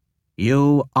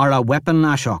 You are a weapon,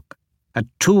 Ashok, a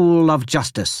tool of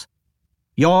justice.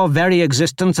 Your very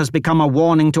existence has become a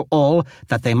warning to all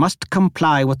that they must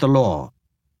comply with the law.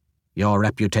 Your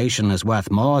reputation is worth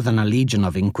more than a legion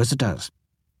of inquisitors."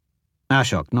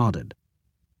 Ashok nodded.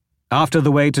 After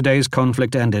the way today's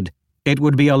conflict ended, it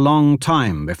would be a long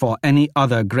time before any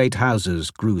other great houses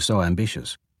grew so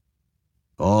ambitious.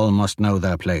 All must know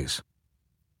their place.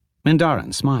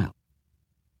 Mindarin smiled.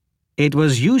 It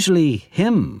was usually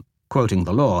him quoting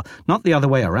the law, not the other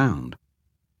way around.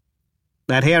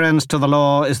 "Adherence to the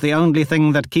law is the only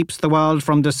thing that keeps the world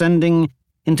from descending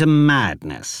into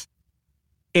madness.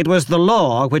 It was the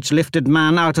law which lifted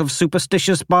man out of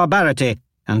superstitious barbarity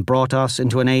and brought us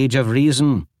into an age of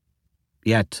reason.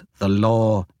 Yet the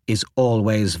law is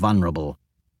always vulnerable.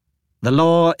 The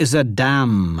law is a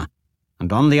dam,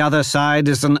 and on the other side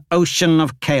is an ocean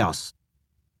of chaos.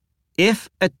 If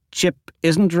a chip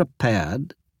isn't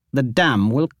repaired, the dam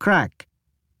will crack.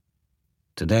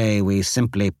 Today we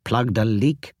simply plugged a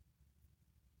leak."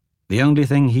 The only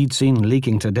thing he'd seen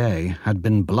leaking today had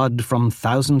been blood from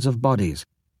thousands of bodies.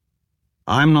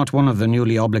 "I'm not one of the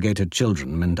newly obligated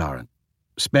children, Mindarin.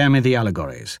 Spare me the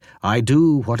allegories. I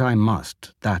do what I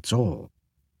must, that's all."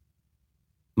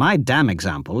 "My dam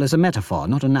example is a metaphor,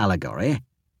 not an allegory.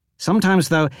 Sometimes,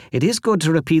 though, it is good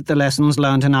to repeat the lessons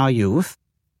learned in our youth.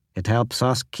 It helps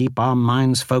us keep our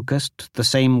minds focused the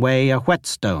same way a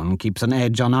whetstone keeps an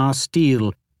edge on our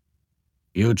steel."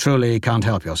 "You truly can't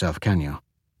help yourself, can you?"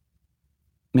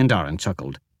 Mindarin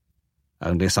chuckled.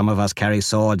 Only some of us carry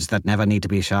swords that never need to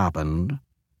be sharpened."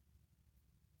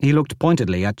 He looked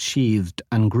pointedly at Sheathed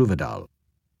and Groovedal.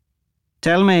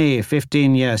 "Tell me,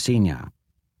 15-year senior,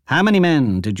 how many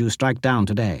men did you strike down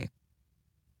today?"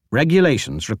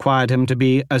 Regulations required him to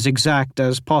be as exact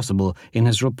as possible in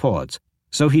his reports,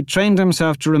 so he trained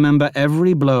himself to remember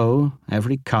every blow,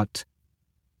 every cut,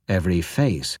 every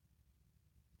face.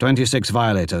 26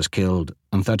 violators killed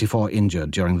and 34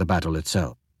 injured during the battle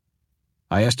itself.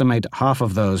 I estimate half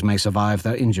of those may survive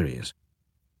their injuries.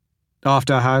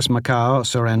 After House Macau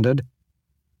surrendered,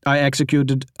 I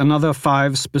executed another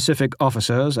 5 specific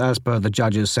officers as per the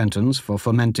judge's sentence for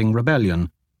fomenting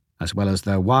rebellion, as well as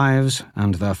their wives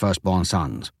and their firstborn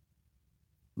sons.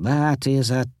 That is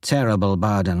a terrible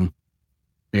burden.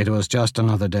 It was just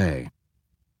another day.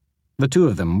 The two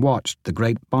of them watched the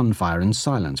great bonfire in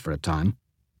silence for a time.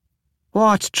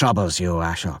 "What troubles you,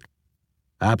 Ashok?"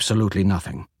 "Absolutely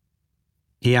nothing,"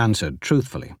 he answered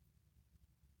truthfully.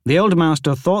 The old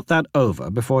master thought that over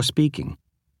before speaking.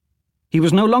 He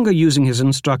was no longer using his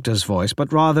instructor's voice,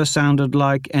 but rather sounded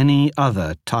like any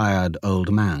other tired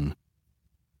old man.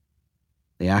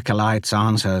 "The acolyte's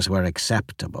answers were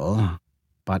acceptable,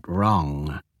 but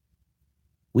wrong.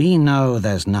 We know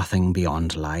there's nothing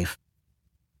beyond life.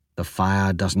 The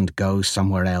fire doesn't go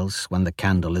somewhere else when the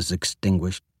candle is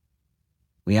extinguished.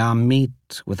 We are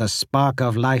meat with a spark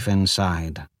of life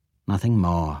inside, nothing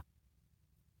more.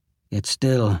 Yet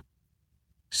still,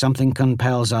 something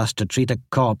compels us to treat a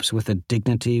corpse with the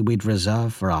dignity we'd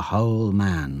reserve for a whole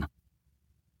man."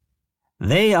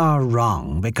 "They are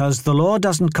wrong because the law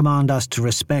doesn't command us to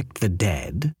respect the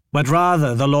dead, but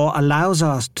rather the law allows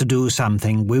us to do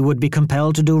something we would be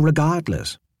compelled to do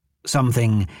regardless,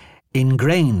 something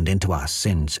ingrained into us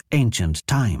since ancient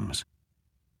times.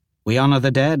 We honor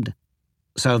the dead,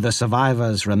 so the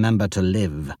survivors remember to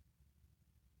live."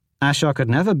 Ashok had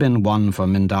never been one for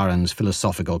Mindaran's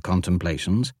philosophical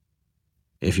contemplations.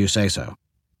 "If you say so.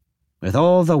 With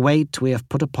all the weight we have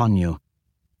put upon you,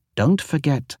 don't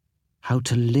forget how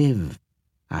to live,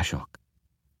 Ashok.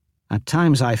 At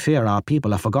times I fear our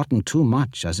people have forgotten too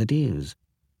much as it is."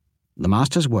 The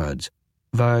master's words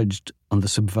verged on the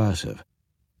subversive,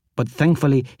 but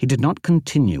thankfully he did not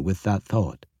continue with that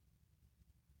thought.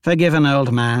 "Forgive an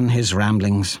old man his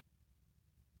ramblings."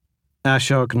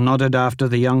 Ashok nodded after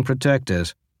the young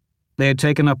protectors. They had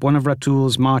taken up one of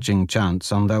Ratul's marching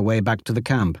chants on their way back to the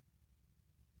camp.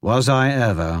 Was I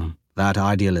ever that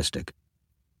idealistic?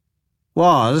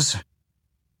 "Was."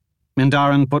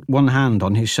 Mindaran put one hand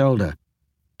on his shoulder.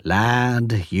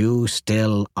 "Lad, you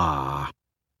still are."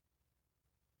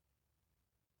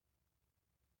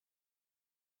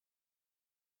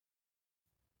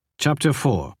 Chapter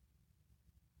 4.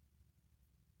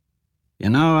 "You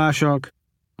know, Ashok,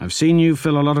 I've seen you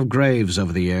fill a lot of graves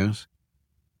over the years.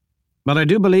 But I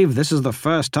do believe this is the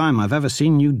first time I've ever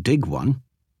seen you dig one."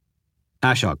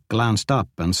 Ashok glanced up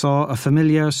and saw a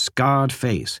familiar, scarred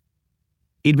face.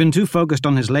 He'd been too focused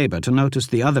on his labor to notice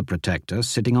the other protector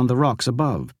sitting on the rocks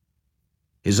above.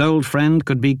 His old friend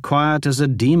could be quiet as a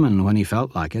demon when he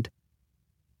felt like it.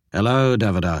 "Hello,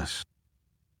 Devadas."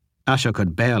 Ashok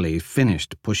had barely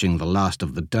finished pushing the last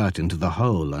of the dirt into the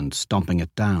hole and stomping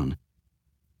it down.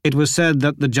 It was said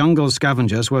that the jungle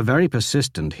scavengers were very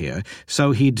persistent here,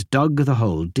 so he'd dug the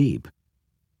hole deep.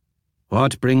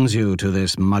 "What brings you to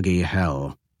this muggy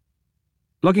hell?"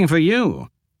 "Looking for you,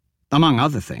 among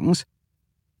other things."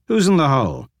 "Who's in the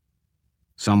hole?"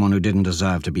 "Someone who didn't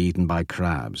deserve to be eaten by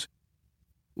crabs."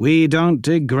 "We don't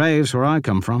dig graves where I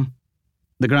come from.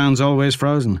 The ground's always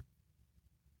frozen."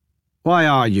 "Why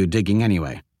are you digging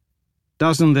anyway?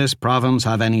 Doesn't this province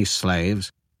have any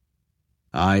slaves?"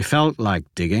 "I felt like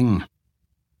digging.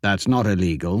 That's not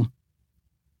illegal."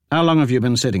 "How long have you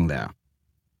been sitting there?"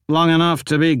 "Long enough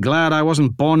to be glad I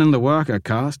wasn't born in the worker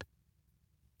caste."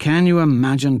 "Can you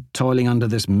imagine toiling under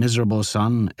this miserable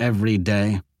sun every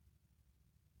day?"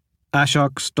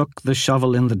 Ashok stuck the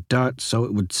shovel in the dirt so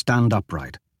it would stand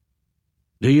upright.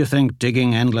 "Do you think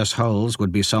digging endless holes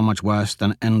would be so much worse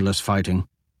than endless fighting?"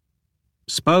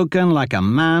 "Spoken like a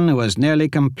man who has nearly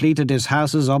completed his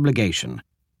house's obligation.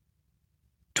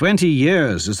 20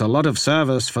 years is a lot of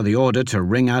service for the order to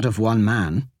wring out of one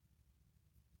man."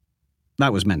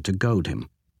 That was meant to goad him.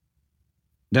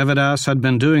 Devadas had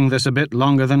been doing this a bit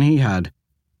longer than he had.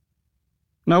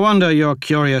 "No wonder you're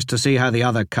curious to see how the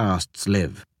other castes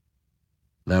live."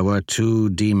 "There were 2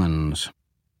 demons."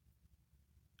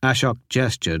 Ashok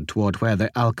gestured toward where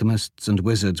the alchemists and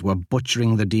wizards were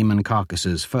butchering the demon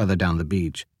carcasses further down the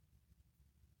beach.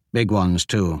 "Big ones,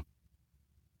 too.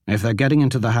 If they're getting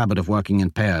into the habit of working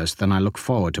in pairs, then I look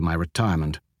forward to my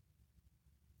retirement."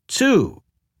 2?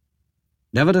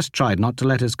 Devadas tried not to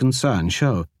let his concern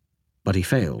show, but he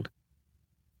failed.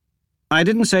 I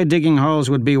didn't say digging holes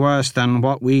would be worse than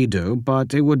what we do,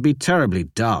 but it would be terribly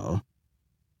dull.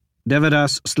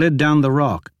 Devadas slid down the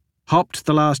rock, hopped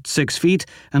the last 6 feet,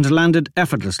 and landed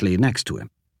effortlessly next to him.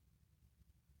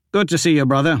 Good to see you,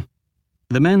 brother.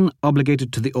 The men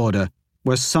obligated to the order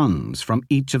were sons from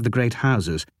each of the great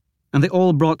houses, and they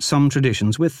all brought some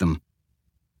traditions with them.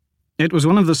 It was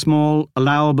one of the small,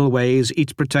 allowable ways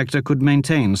each protector could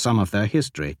maintain some of their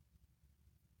history.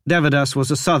 Devadas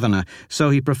was a southerner, so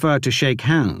he preferred to shake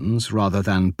hands rather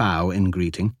than bow in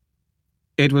greeting.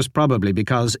 It was probably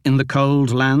because in the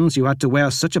cold lands you had to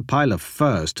wear such a pile of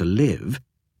furs to live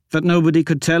that nobody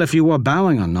could tell if you were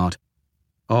bowing or not.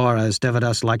 Or, as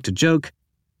Devadas liked to joke,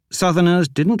 southerners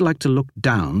didn't like to look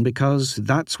down because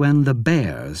that's when the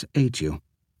bears ate you.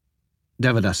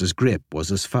 Devadas's grip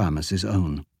was as firm as his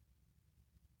own.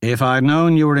 If I'd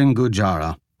known you were in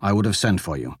Gujarra, I would have sent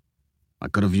for you. I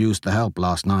could have used the help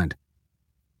last night.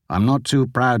 I'm not too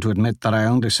proud to admit that I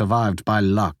only survived by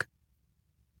luck.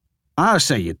 I'll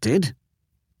say you did.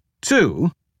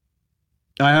 2?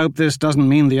 I hope this doesn't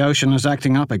mean the ocean is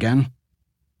acting up again.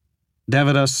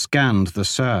 Devadas scanned the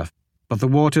surf, but the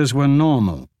waters were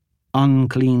normal,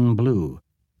 unclean blue,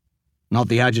 not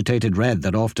the agitated red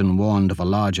that often warned of a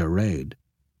larger raid.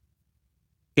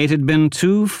 It had been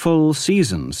 2 full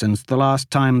seasons since the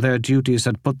last time their duties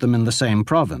had put them in the same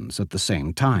province at the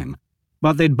same time,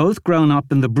 but they'd both grown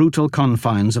up in the brutal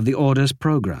confines of the Order's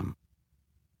program.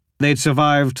 They'd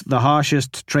survived the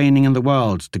harshest training in the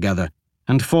world together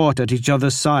and fought at each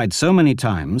other's side so many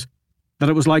times that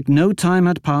it was like no time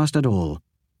had passed at all.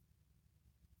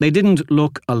 They didn't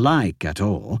look alike at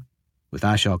all, with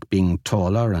Ashok being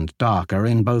taller and darker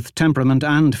in both temperament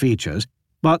and features,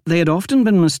 but they had often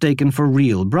been mistaken for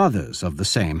real brothers of the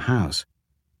same house.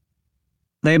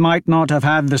 They might not have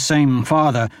had the same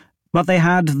father, but they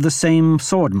had the same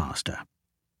swordmaster,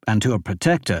 and to a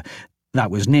protector,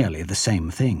 that was nearly the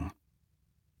same thing.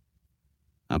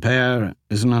 A pair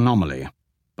is an anomaly,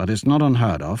 but it's not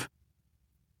unheard of.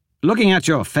 Looking at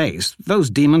your face, those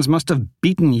demons must have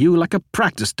beaten you like a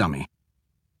practice dummy.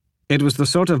 It was the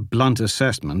sort of blunt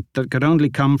assessment that could only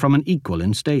come from an equal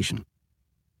in station.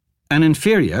 An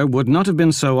inferior would not have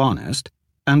been so honest,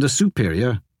 and a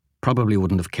superior probably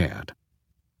wouldn't have cared.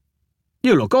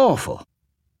 You look awful.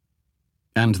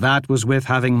 And that was with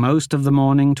having most of the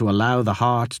morning to allow the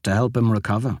heart to help him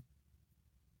recover.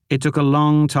 It took a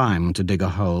long time to dig a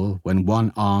hole when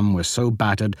one arm was so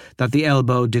battered that the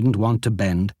elbow didn't want to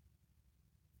bend.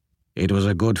 It was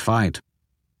a good fight.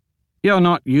 You're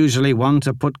not usually one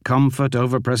to put comfort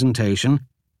over presentation.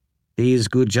 These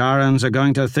Gujarans are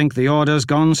going to think the Order's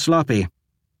gone sloppy.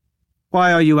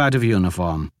 Why are you out of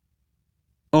uniform?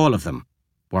 All of them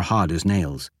were hard as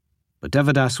nails, but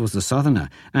Devadas was the southerner,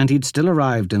 and he'd still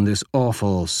arrived in this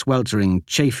awful, sweltering,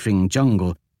 chafing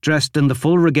jungle, dressed in the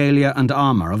full regalia and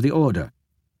armour of the Order.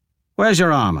 Where's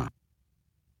your armour?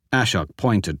 Ashok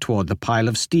pointed toward the pile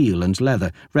of steel and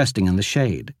leather resting in the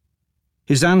shade.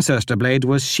 His ancestor blade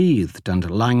was sheathed and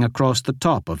lying across the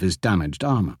top of his damaged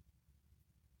armour.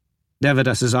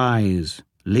 Devadas's eyes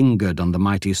lingered on the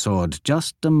mighty sword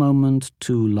just a moment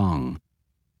too long.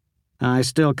 I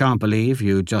still can't believe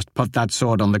you just put that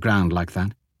sword on the ground like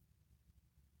that.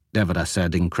 Devadas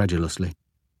said incredulously.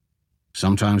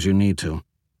 Sometimes you need to.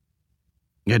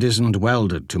 It isn't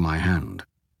welded to my hand.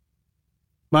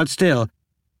 But still,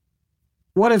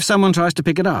 what if someone tries to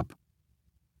pick it up?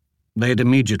 They'd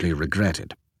immediately regret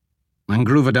it, and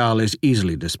Gruvadal is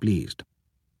easily displeased.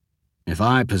 If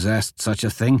I possessed such a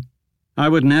thing, I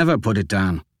would never put it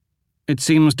down. It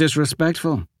seems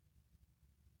disrespectful.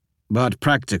 But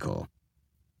practical.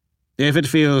 If it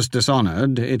feels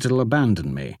dishonored, it'll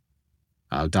abandon me.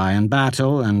 I'll die in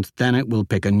battle, and then it will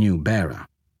pick a new bearer.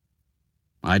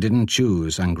 I didn't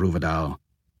choose Angruvadal.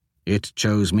 It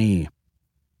chose me.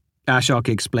 Ashok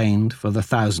explained for the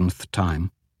 1,000th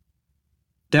time.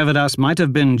 Devadas might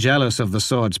have been jealous of the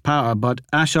sword's power, but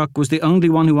Ashok was the only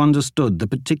one who understood the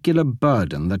particular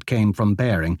burden that came from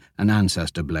bearing an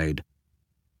ancestor blade.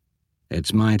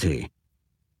 It's mighty,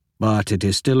 but it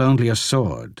is still only a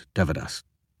sword, Devadas.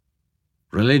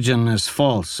 Religion is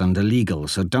false and illegal,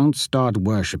 so don't start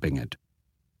worshipping it.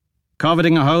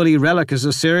 Coveting a holy relic is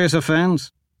a serious offense,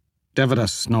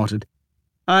 Devadas snorted.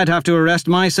 I'd have to arrest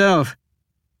myself.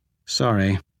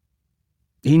 Sorry.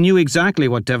 He knew exactly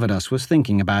what Devadas was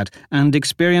thinking about, and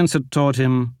experience had taught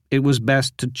him it was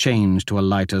best to change to a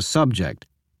lighter subject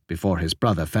before his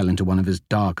brother fell into one of his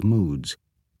dark moods.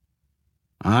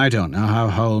 I don't know how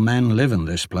whole men live in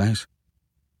this place.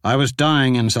 I was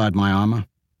dying inside my armor.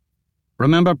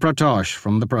 Remember Pratosh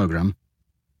from the program?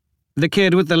 The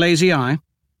kid with the lazy eye?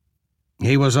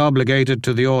 He was obligated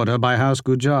to the order by House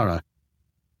Gujara.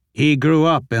 He grew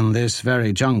up in this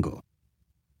very jungle.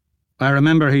 I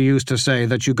remember he used to say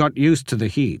that you got used to the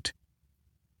heat.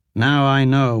 Now I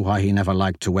know why he never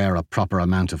liked to wear a proper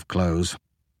amount of clothes.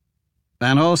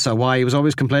 And also why he was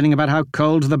always complaining about how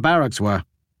cold the barracks were.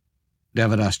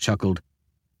 Devadas chuckled.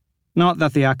 Not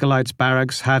that the acolytes'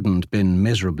 barracks hadn't been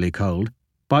miserably cold,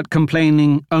 but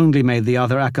complaining only made the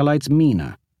other acolytes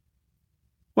meaner.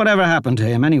 Whatever happened to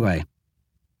him, anyway?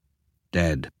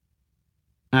 Dead.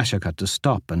 Ashok had to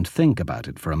stop and think about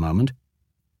it for a moment.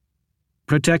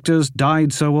 Protectors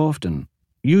died so often,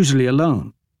 usually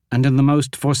alone, and in the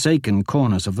most forsaken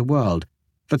corners of the world,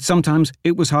 that sometimes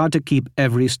it was hard to keep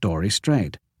every story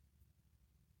straight.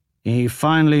 He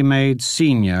finally made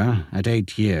senior at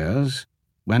 8 years,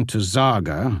 went to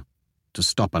Zarga to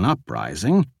stop an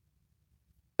uprising,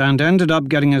 and ended up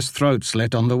getting his throat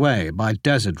slit on the way by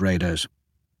desert raiders.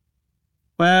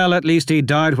 Well, at least he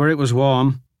died where it was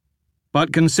warm.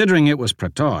 But considering it was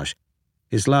Pratosh,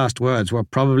 his last words were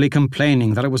probably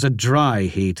complaining that it was a dry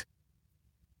heat.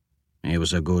 He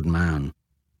was a good man.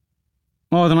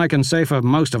 More than I can say for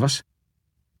most of us.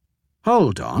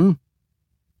 Hold on.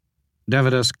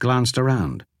 Devadas glanced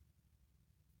around.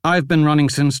 I've been running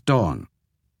since dawn.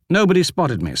 Nobody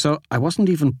spotted me, so I wasn't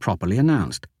even properly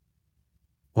announced.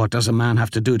 What does a man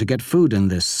have to do to get food in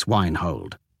this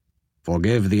swine-hold?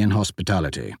 Forgive the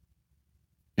inhospitality.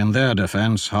 In their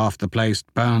defense, half the place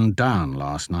burned down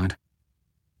last night.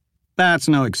 That's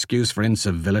no excuse for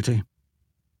incivility.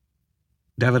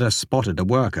 Devadas spotted a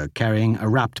worker carrying a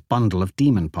wrapped bundle of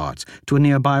demon parts to a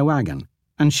nearby wagon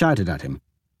and shouted at him.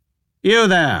 You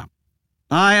there!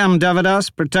 I am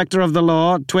Devadas, Protector of the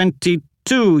Law,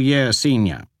 22-year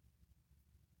senior.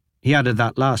 He added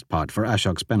that last part for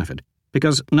Ashok's benefit,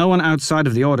 because no one outside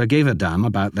of the order gave a damn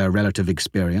about their relative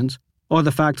experience or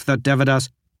the fact that Devadas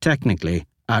technically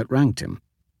outranked him.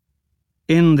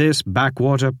 In this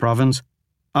backwater province,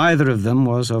 either of them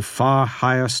was of far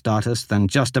higher status than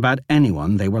just about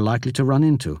anyone they were likely to run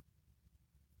into.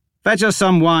 Fetch us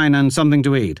some wine and something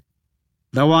to eat.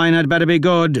 The wine had better be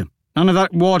good. None of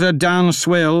that watered-down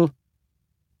swill.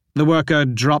 The worker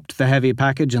dropped the heavy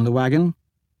package in the wagon,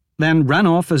 then ran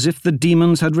off as if the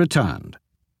demons had returned.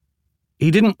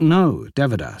 He didn't know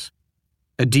Devadas.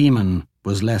 A demon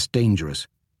was less dangerous.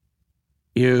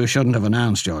 You shouldn't have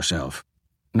announced yourself.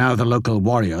 Now the local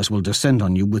warriors will descend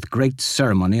on you with great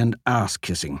ceremony and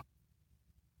ass-kissing.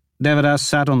 Devadas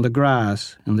sat on the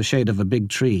grass in the shade of a big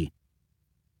tree.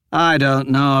 I don't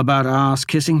know about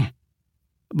ass-kissing,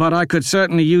 but I could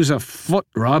certainly use a foot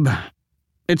rub.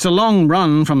 It's a long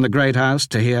run from the great house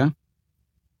to here.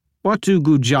 What do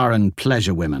Gujaran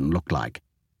pleasure women look like?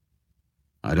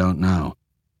 I don't know.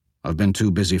 I've been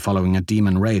too busy following a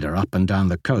demon raider up and down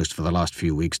the coast for the last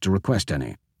few weeks to request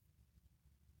any.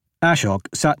 Ashok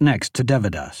sat next to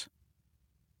Devadas.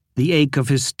 The ache of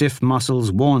his stiff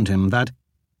muscles warned him that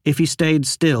if he stayed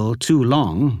still too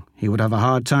long, he would have a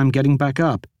hard time getting back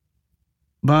up.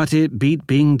 But it beat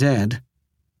being dead.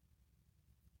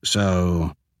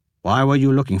 So, why were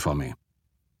you looking for me?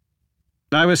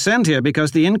 I was sent here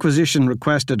because the Inquisition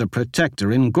requested a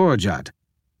protector in Gorjat.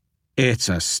 It's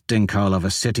a stinkhole of a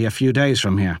city a few days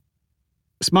from here.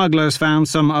 Smugglers found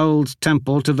some old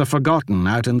temple to the Forgotten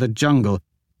out in the jungle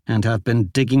and have been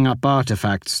digging up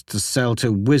artifacts to sell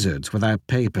to wizards without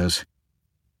papers.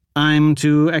 I'm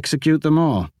to execute them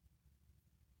all.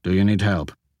 Do you need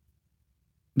help?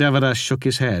 Devadas shook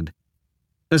his head.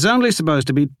 There's only supposed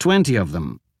to be 20 of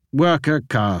them, worker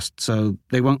caste, so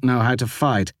they won't know how to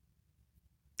fight.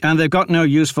 And they've got no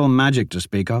useful magic to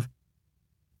speak of.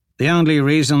 The only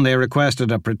reason they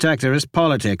requested a protector is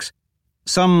politics.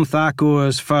 Some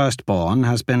Thakur's firstborn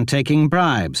has been taking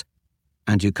bribes,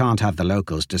 and you can't have the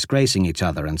locals disgracing each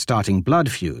other and starting blood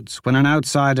feuds when an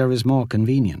outsider is more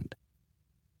convenient.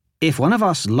 If one of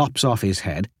us lops off his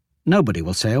head, nobody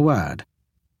will say a word.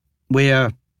 We're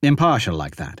impartial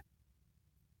like that.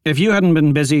 If you hadn't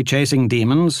been busy chasing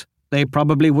demons, they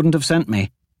probably wouldn't have sent me.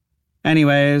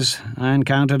 Anyways, I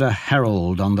encountered a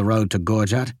herald on the road to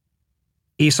Gorjat.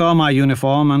 He saw my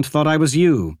uniform and thought I was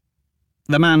you.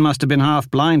 The man must have been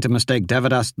half-blind to mistake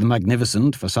Devadas the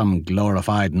Magnificent for some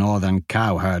glorified northern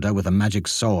cowherder with a magic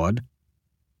sword.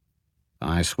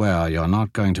 I swear you're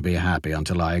not going to be happy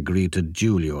until I agree to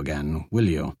duel you again, will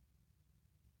you?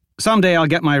 Someday I'll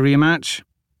get my rematch,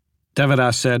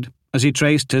 Devadas said, as he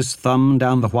traced his thumb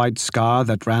down the white scar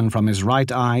that ran from his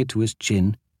right eye to his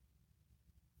chin.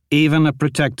 Even a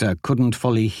protector couldn't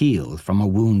fully heal from a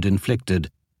wound inflicted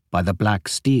by the black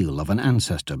steel of an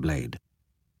ancestor blade.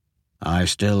 I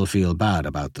still feel bad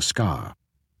about the scar.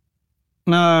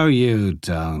 No, you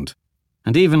don't.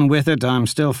 And even with it, I'm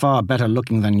still far better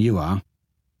looking than you are.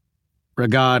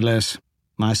 Regardless,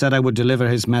 I said I would deliver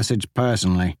his message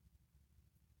personally.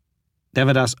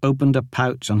 Devadas opened a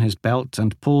pouch on his belt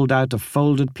and pulled out a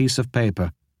folded piece of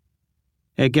paper.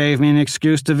 It gave me an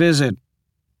excuse to visit.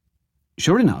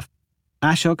 Sure enough,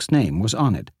 Ashok's name was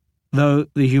on it, though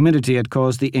the humidity had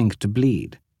caused the ink to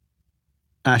bleed.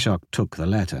 Ashok took the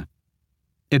letter.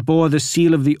 It bore the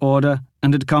seal of the order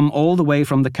and had come all the way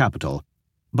from the capital,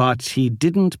 but he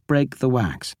didn't break the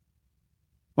wax.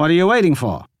 What are you waiting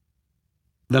for?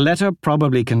 The letter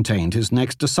probably contained his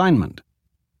next assignment.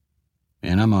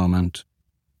 In a moment.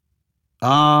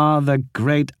 Ah, the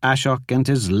great Ashok and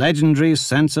his legendary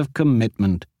sense of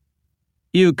commitment.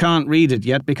 You can't read it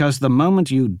yet because the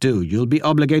moment you do, you'll be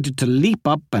obligated to leap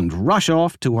up and rush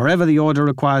off to wherever the order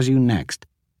requires you next.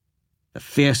 The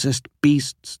fiercest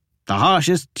beasts, the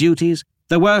harshest duties,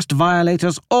 the worst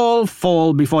violators all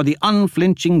fall before the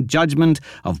unflinching judgment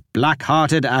of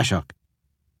black-hearted Ashok.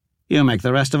 You make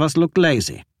the rest of us look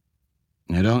lazy.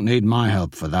 You don't need my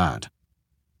help for that.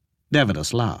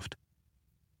 Devadas laughed.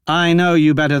 I know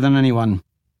you better than anyone.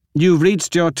 You've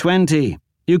reached your 20.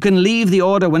 You can leave the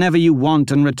order whenever you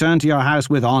want and return to your house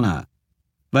with honor.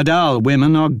 Vidal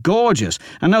women are gorgeous,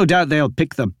 and no doubt they'll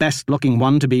pick the best-looking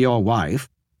one to be your wife.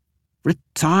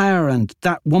 Retire, and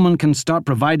that woman can start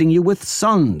providing you with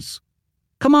sons.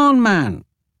 Come on, man.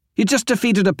 You just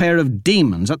defeated a pair of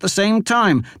demons at the same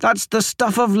time. That's the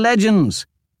stuff of legends.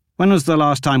 When was the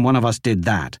last time one of us did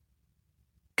that?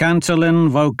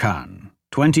 Cancelin Vokan,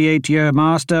 28-year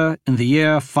master in the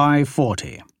year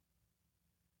 540.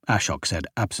 Ashok said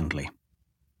absently.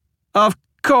 Of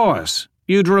course.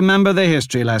 You'd remember the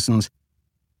history lessons.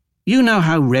 You know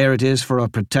how rare it is for a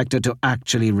protector to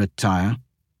actually retire.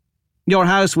 Your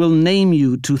house will name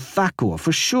you to Thakur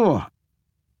for sure.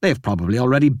 They've probably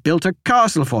already built a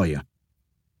castle for you.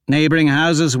 Neighbouring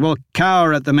houses will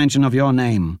cower at the mention of your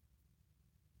name.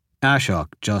 Ashok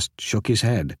just shook his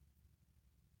head.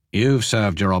 You've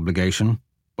served your obligation,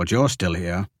 but you're still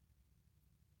here.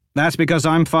 That's because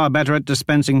I'm far better at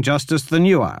dispensing justice than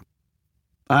you are.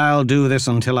 I'll do this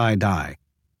until I die.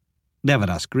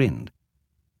 Devadas grinned.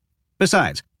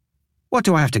 Besides, what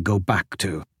do I have to go back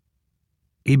to?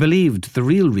 He believed the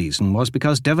real reason was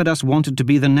because Devadas wanted to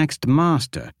be the next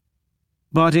master,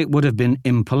 but it would have been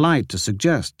impolite to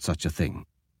suggest such a thing.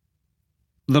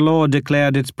 The law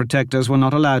declared its protectors were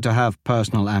not allowed to have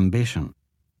personal ambition.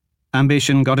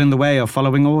 Ambition got in the way of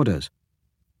following orders.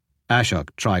 Ashok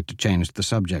tried to change the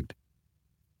subject.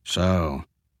 So,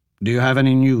 do you have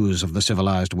any news of the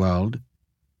civilized world?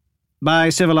 By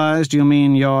civilized, you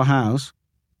mean your house?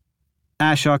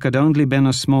 Ashok had only been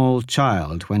a small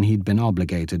child when he'd been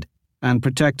obligated, and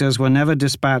protectors were never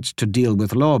dispatched to deal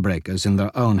with lawbreakers in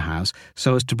their own house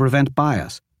so as to prevent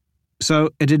bias. So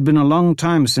it had been a long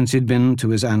time since he'd been to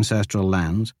his ancestral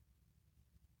lands.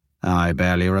 I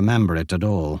barely remember it at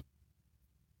all.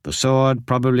 The sword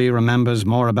probably remembers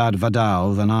more about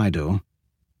Vidal than I do.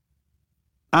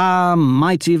 Ah,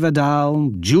 mighty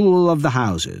Vidal, jewel of the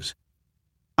houses.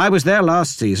 I was there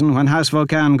last season when House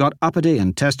Vokan got uppity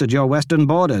and tested your western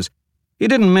borders. You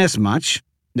didn't miss much.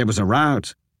 There was a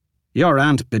rout. Your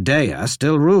Aunt Bidea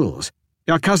still rules.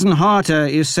 Your cousin Harter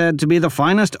is said to be the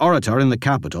finest orator in the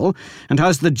capital and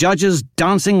has the judges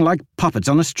dancing like puppets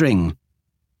on a string.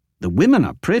 The women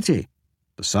are pretty.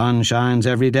 The sun shines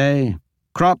every day.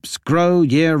 Crops grow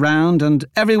year-round, and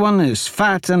everyone is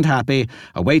fat and happy,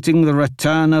 awaiting the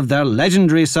return of their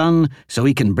legendary son so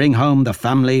he can bring home the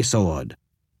family sword.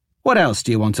 What else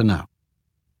do you want to know?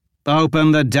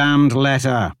 Open the damned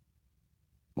letter.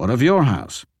 What of your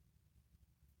house?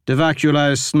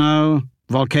 Devacula's snow,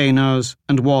 volcanoes,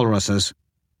 and walruses.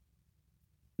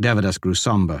 Devadas grew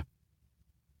somber.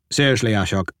 Seriously,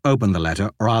 Ashok, open the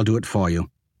letter, or I'll do it for you.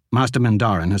 Master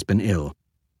Mandarin has been ill.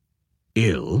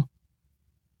 Ill?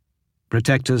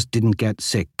 Protectors didn't get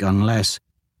sick unless...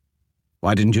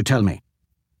 Why didn't you tell me?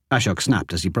 Ashok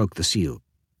snapped as he broke the seal.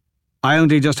 I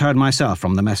only just heard myself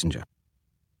from the messenger.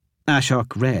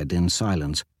 Ashok read in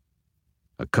silence.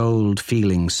 A cold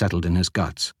feeling settled in his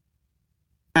guts.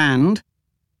 And?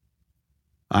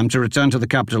 I'm to return to the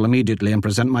capital immediately and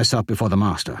present myself before the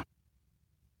master.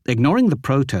 Ignoring the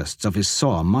protests of his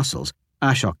sore muscles,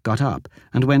 Ashok got up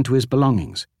and went to his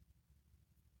belongings.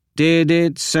 Did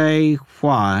it say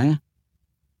why?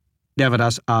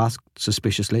 Devadas asked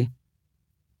suspiciously.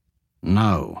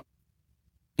 No.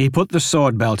 He put the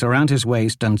sword belt around his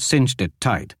waist and cinched it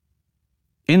tight.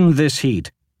 In this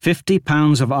heat, 50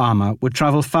 pounds of armor would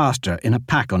travel faster in a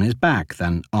pack on his back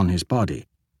than on his body.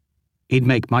 He'd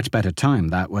make much better time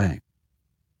that way.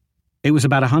 It was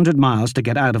about 100 miles to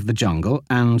get out of the jungle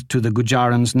and to the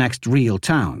Gujaran's next real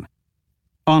town.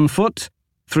 On foot,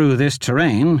 through this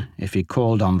terrain, if he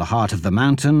called on the heart of the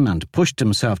mountain and pushed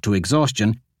himself to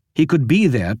exhaustion, he could be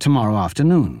there tomorrow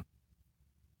afternoon.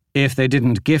 If they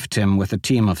didn't gift him with a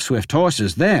team of swift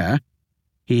horses there,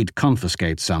 he'd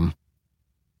confiscate some.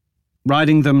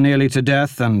 Riding them nearly to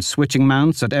death and switching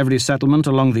mounts at every settlement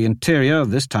along the interior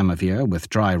this time of year with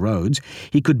dry roads,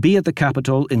 he could be at the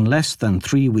capital in less than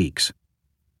 3 weeks.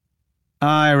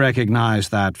 I recognize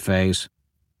that face.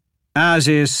 As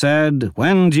is said,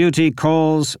 when duty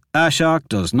calls, Ashok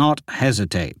does not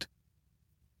hesitate.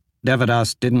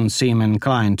 Devadas didn't seem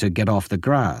inclined to get off the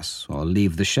grass or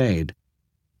leave the shade.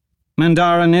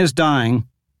 Mindaran is dying,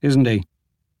 isn't he?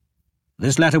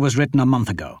 This letter was written a month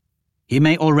ago. He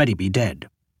may already be dead.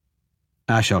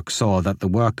 Ashok saw that the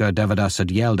worker Devadas had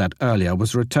yelled at earlier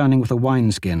was returning with a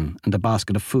wineskin and a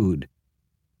basket of food.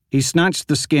 He snatched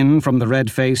the skin from the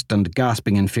red-faced and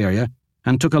gasping inferior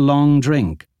and took a long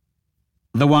drink.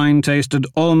 The wine tasted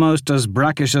almost as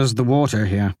brackish as the water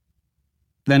here.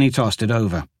 Then he tossed it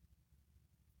over.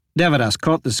 Devadas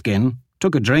caught the skin,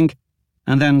 took a drink,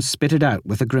 and then spit it out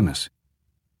with a grimace.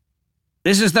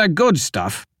 "This is the good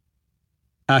stuff."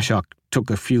 Ashok took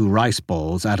a few rice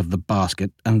balls out of the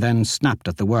basket and then snapped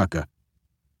at the worker.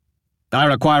 "I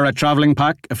require a travelling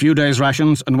pack, a few days'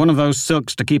 rations, and one of those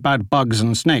silks to keep out bugs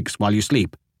and snakes while you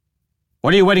sleep.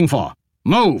 What are you waiting for?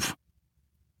 Move!"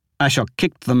 Ashok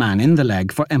kicked the man in the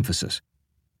leg for emphasis.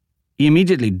 He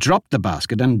immediately dropped the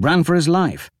basket and ran for his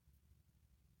life.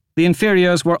 The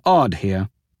inferiors were odd here.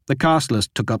 The casteless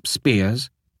took up spears,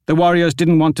 the warriors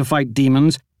didn't want to fight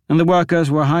demons, and the workers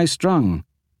were high-strung.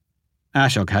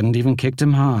 Ashok hadn't even kicked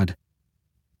him hard.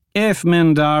 "If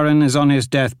Mindaran is on his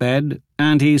deathbed,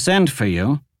 and he sent for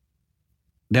you..."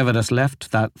 Devadas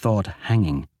left that thought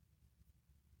hanging.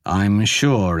 "I'm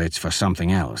sure it's for something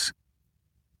else.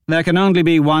 There can only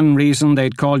be one reason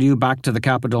they'd call you back to the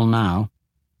capital now."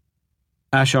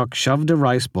 Ashok shoved a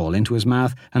rice ball into his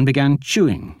mouth and began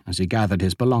chewing as he gathered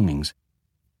his belongings.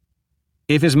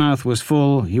 If his mouth was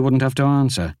full, he wouldn't have to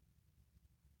answer.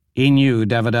 He knew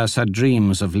Devadas had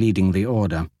dreams of leading the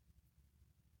order.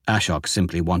 Ashok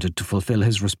simply wanted to fulfill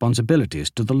his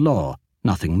responsibilities to the law,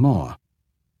 nothing more.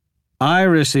 "I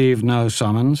received no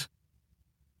summons.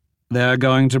 They're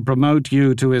going to promote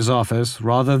you to his office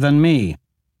rather than me."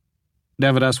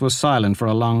 Devadas was silent for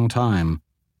a long time.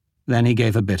 Then he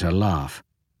gave a bitter laugh.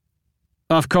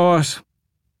 "Of course,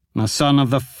 a son of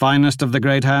the finest of the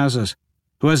great houses,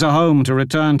 who has a home to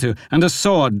return to and a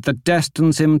sword that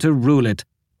destines him to rule it.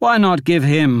 Why not give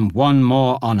him one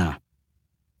more honor?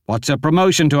 What's a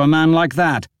promotion to a man like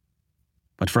that?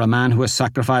 But for a man who has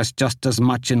sacrificed just as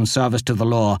much in service to the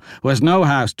law, who has no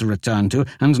house to return to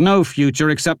and no future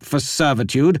except for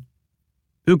servitude,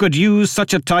 who could use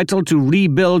such a title to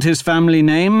rebuild his family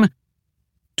name,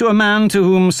 to a man to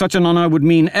whom such an honor would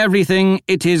mean everything,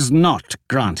 it is not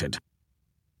granted."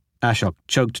 Ashok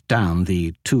choked down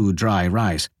the too dry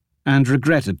rice and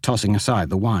regretted tossing aside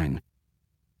the wine.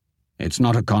 "It's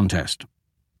not a contest."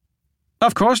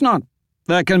 "Of course not.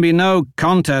 There can be no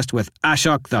contest with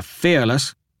Ashok the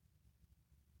Fearless."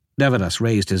 Devadas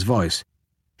raised his voice.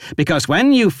 "Because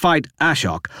when you fight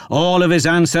Ashok, all of his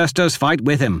ancestors fight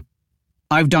with him."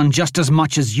 "I've done just as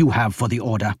much as you have for the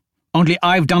Order. Only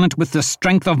I've done it with the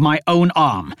strength of my own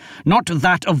arm, not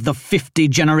that of the 50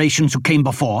 generations who came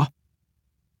before."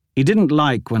 He didn't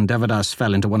like when Devadas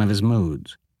fell into one of his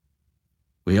moods.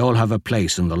 "We all have a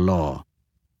place in the law.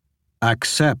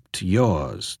 Accept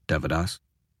yours, Devadas.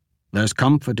 There's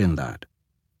comfort in that."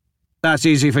 "That's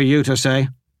easy for you to say."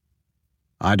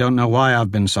 "I don't know why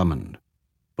I've been summoned,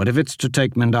 but if it's to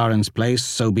take Mindaran's place,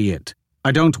 so be it.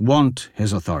 I don't want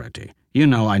his authority. You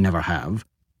know I never have.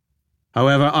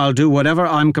 However, I'll do whatever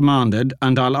I'm commanded,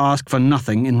 and I'll ask for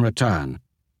nothing in return."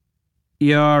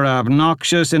 "Your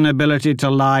obnoxious inability to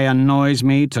lie annoys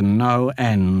me to no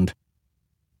end."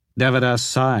 Devadas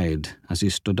sighed as he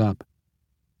stood up.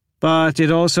 "But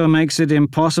it also makes it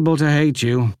impossible to hate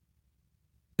you."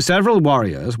 Several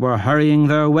warriors were hurrying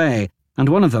their way, and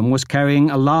one of them was carrying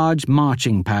a large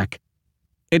marching pack.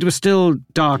 It was still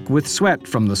dark with sweat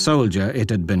from the soldier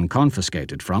it had been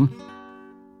confiscated from.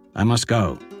 "I must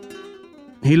go."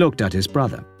 He looked at his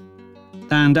brother,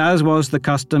 and as was the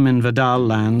custom in Vidal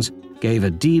lands, gave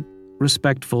a deep,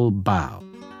 respectful bow.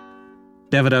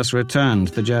 Devadas returned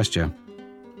the gesture.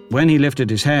 When he lifted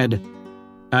his head,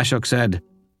 Ashok said,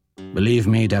 "Believe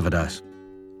me, Devadas,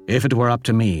 if it were up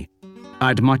to me,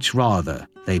 I'd much rather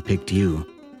they picked you."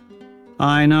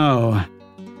 "I know.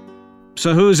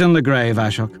 So who's in the grave,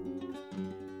 Ashok?"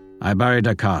 "I buried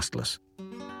a casteless."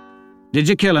 "Did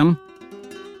you kill him?"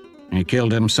 He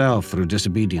killed himself through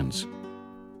disobedience.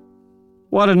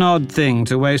 What an odd thing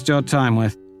to waste your time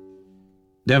with.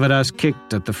 Devadas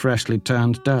kicked at the freshly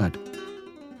turned dirt.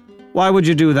 Why would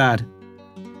you do that?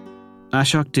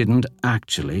 Ashok didn't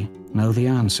actually know the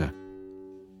answer.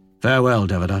 Farewell,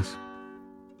 Devadas.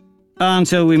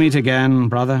 Until we meet again,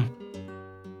 brother.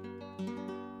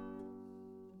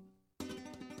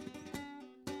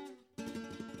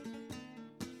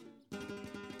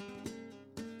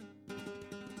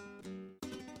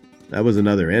 That was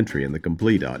another entry in the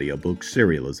complete audiobook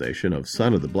serialization of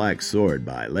Son of the Black Sword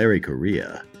by Larry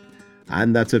Correia.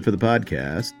 And that's it for the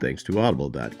podcast, thanks to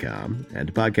Audible.com and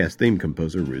to podcast theme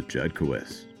composer Ruth Judd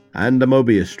Quist. And a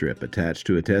Mobius strip attached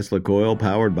to a Tesla coil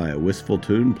powered by a wistful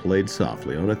tune played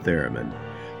softly on a theremin.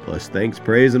 Plus thanks,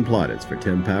 praise, and plaudits for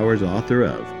Tim Powers, author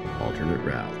of Alternate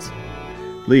Routes.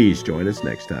 Please join us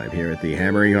next time here at the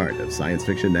hammering heart of science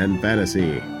fiction and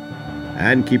fantasy.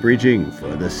 And keep reaching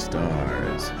for the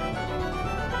stars.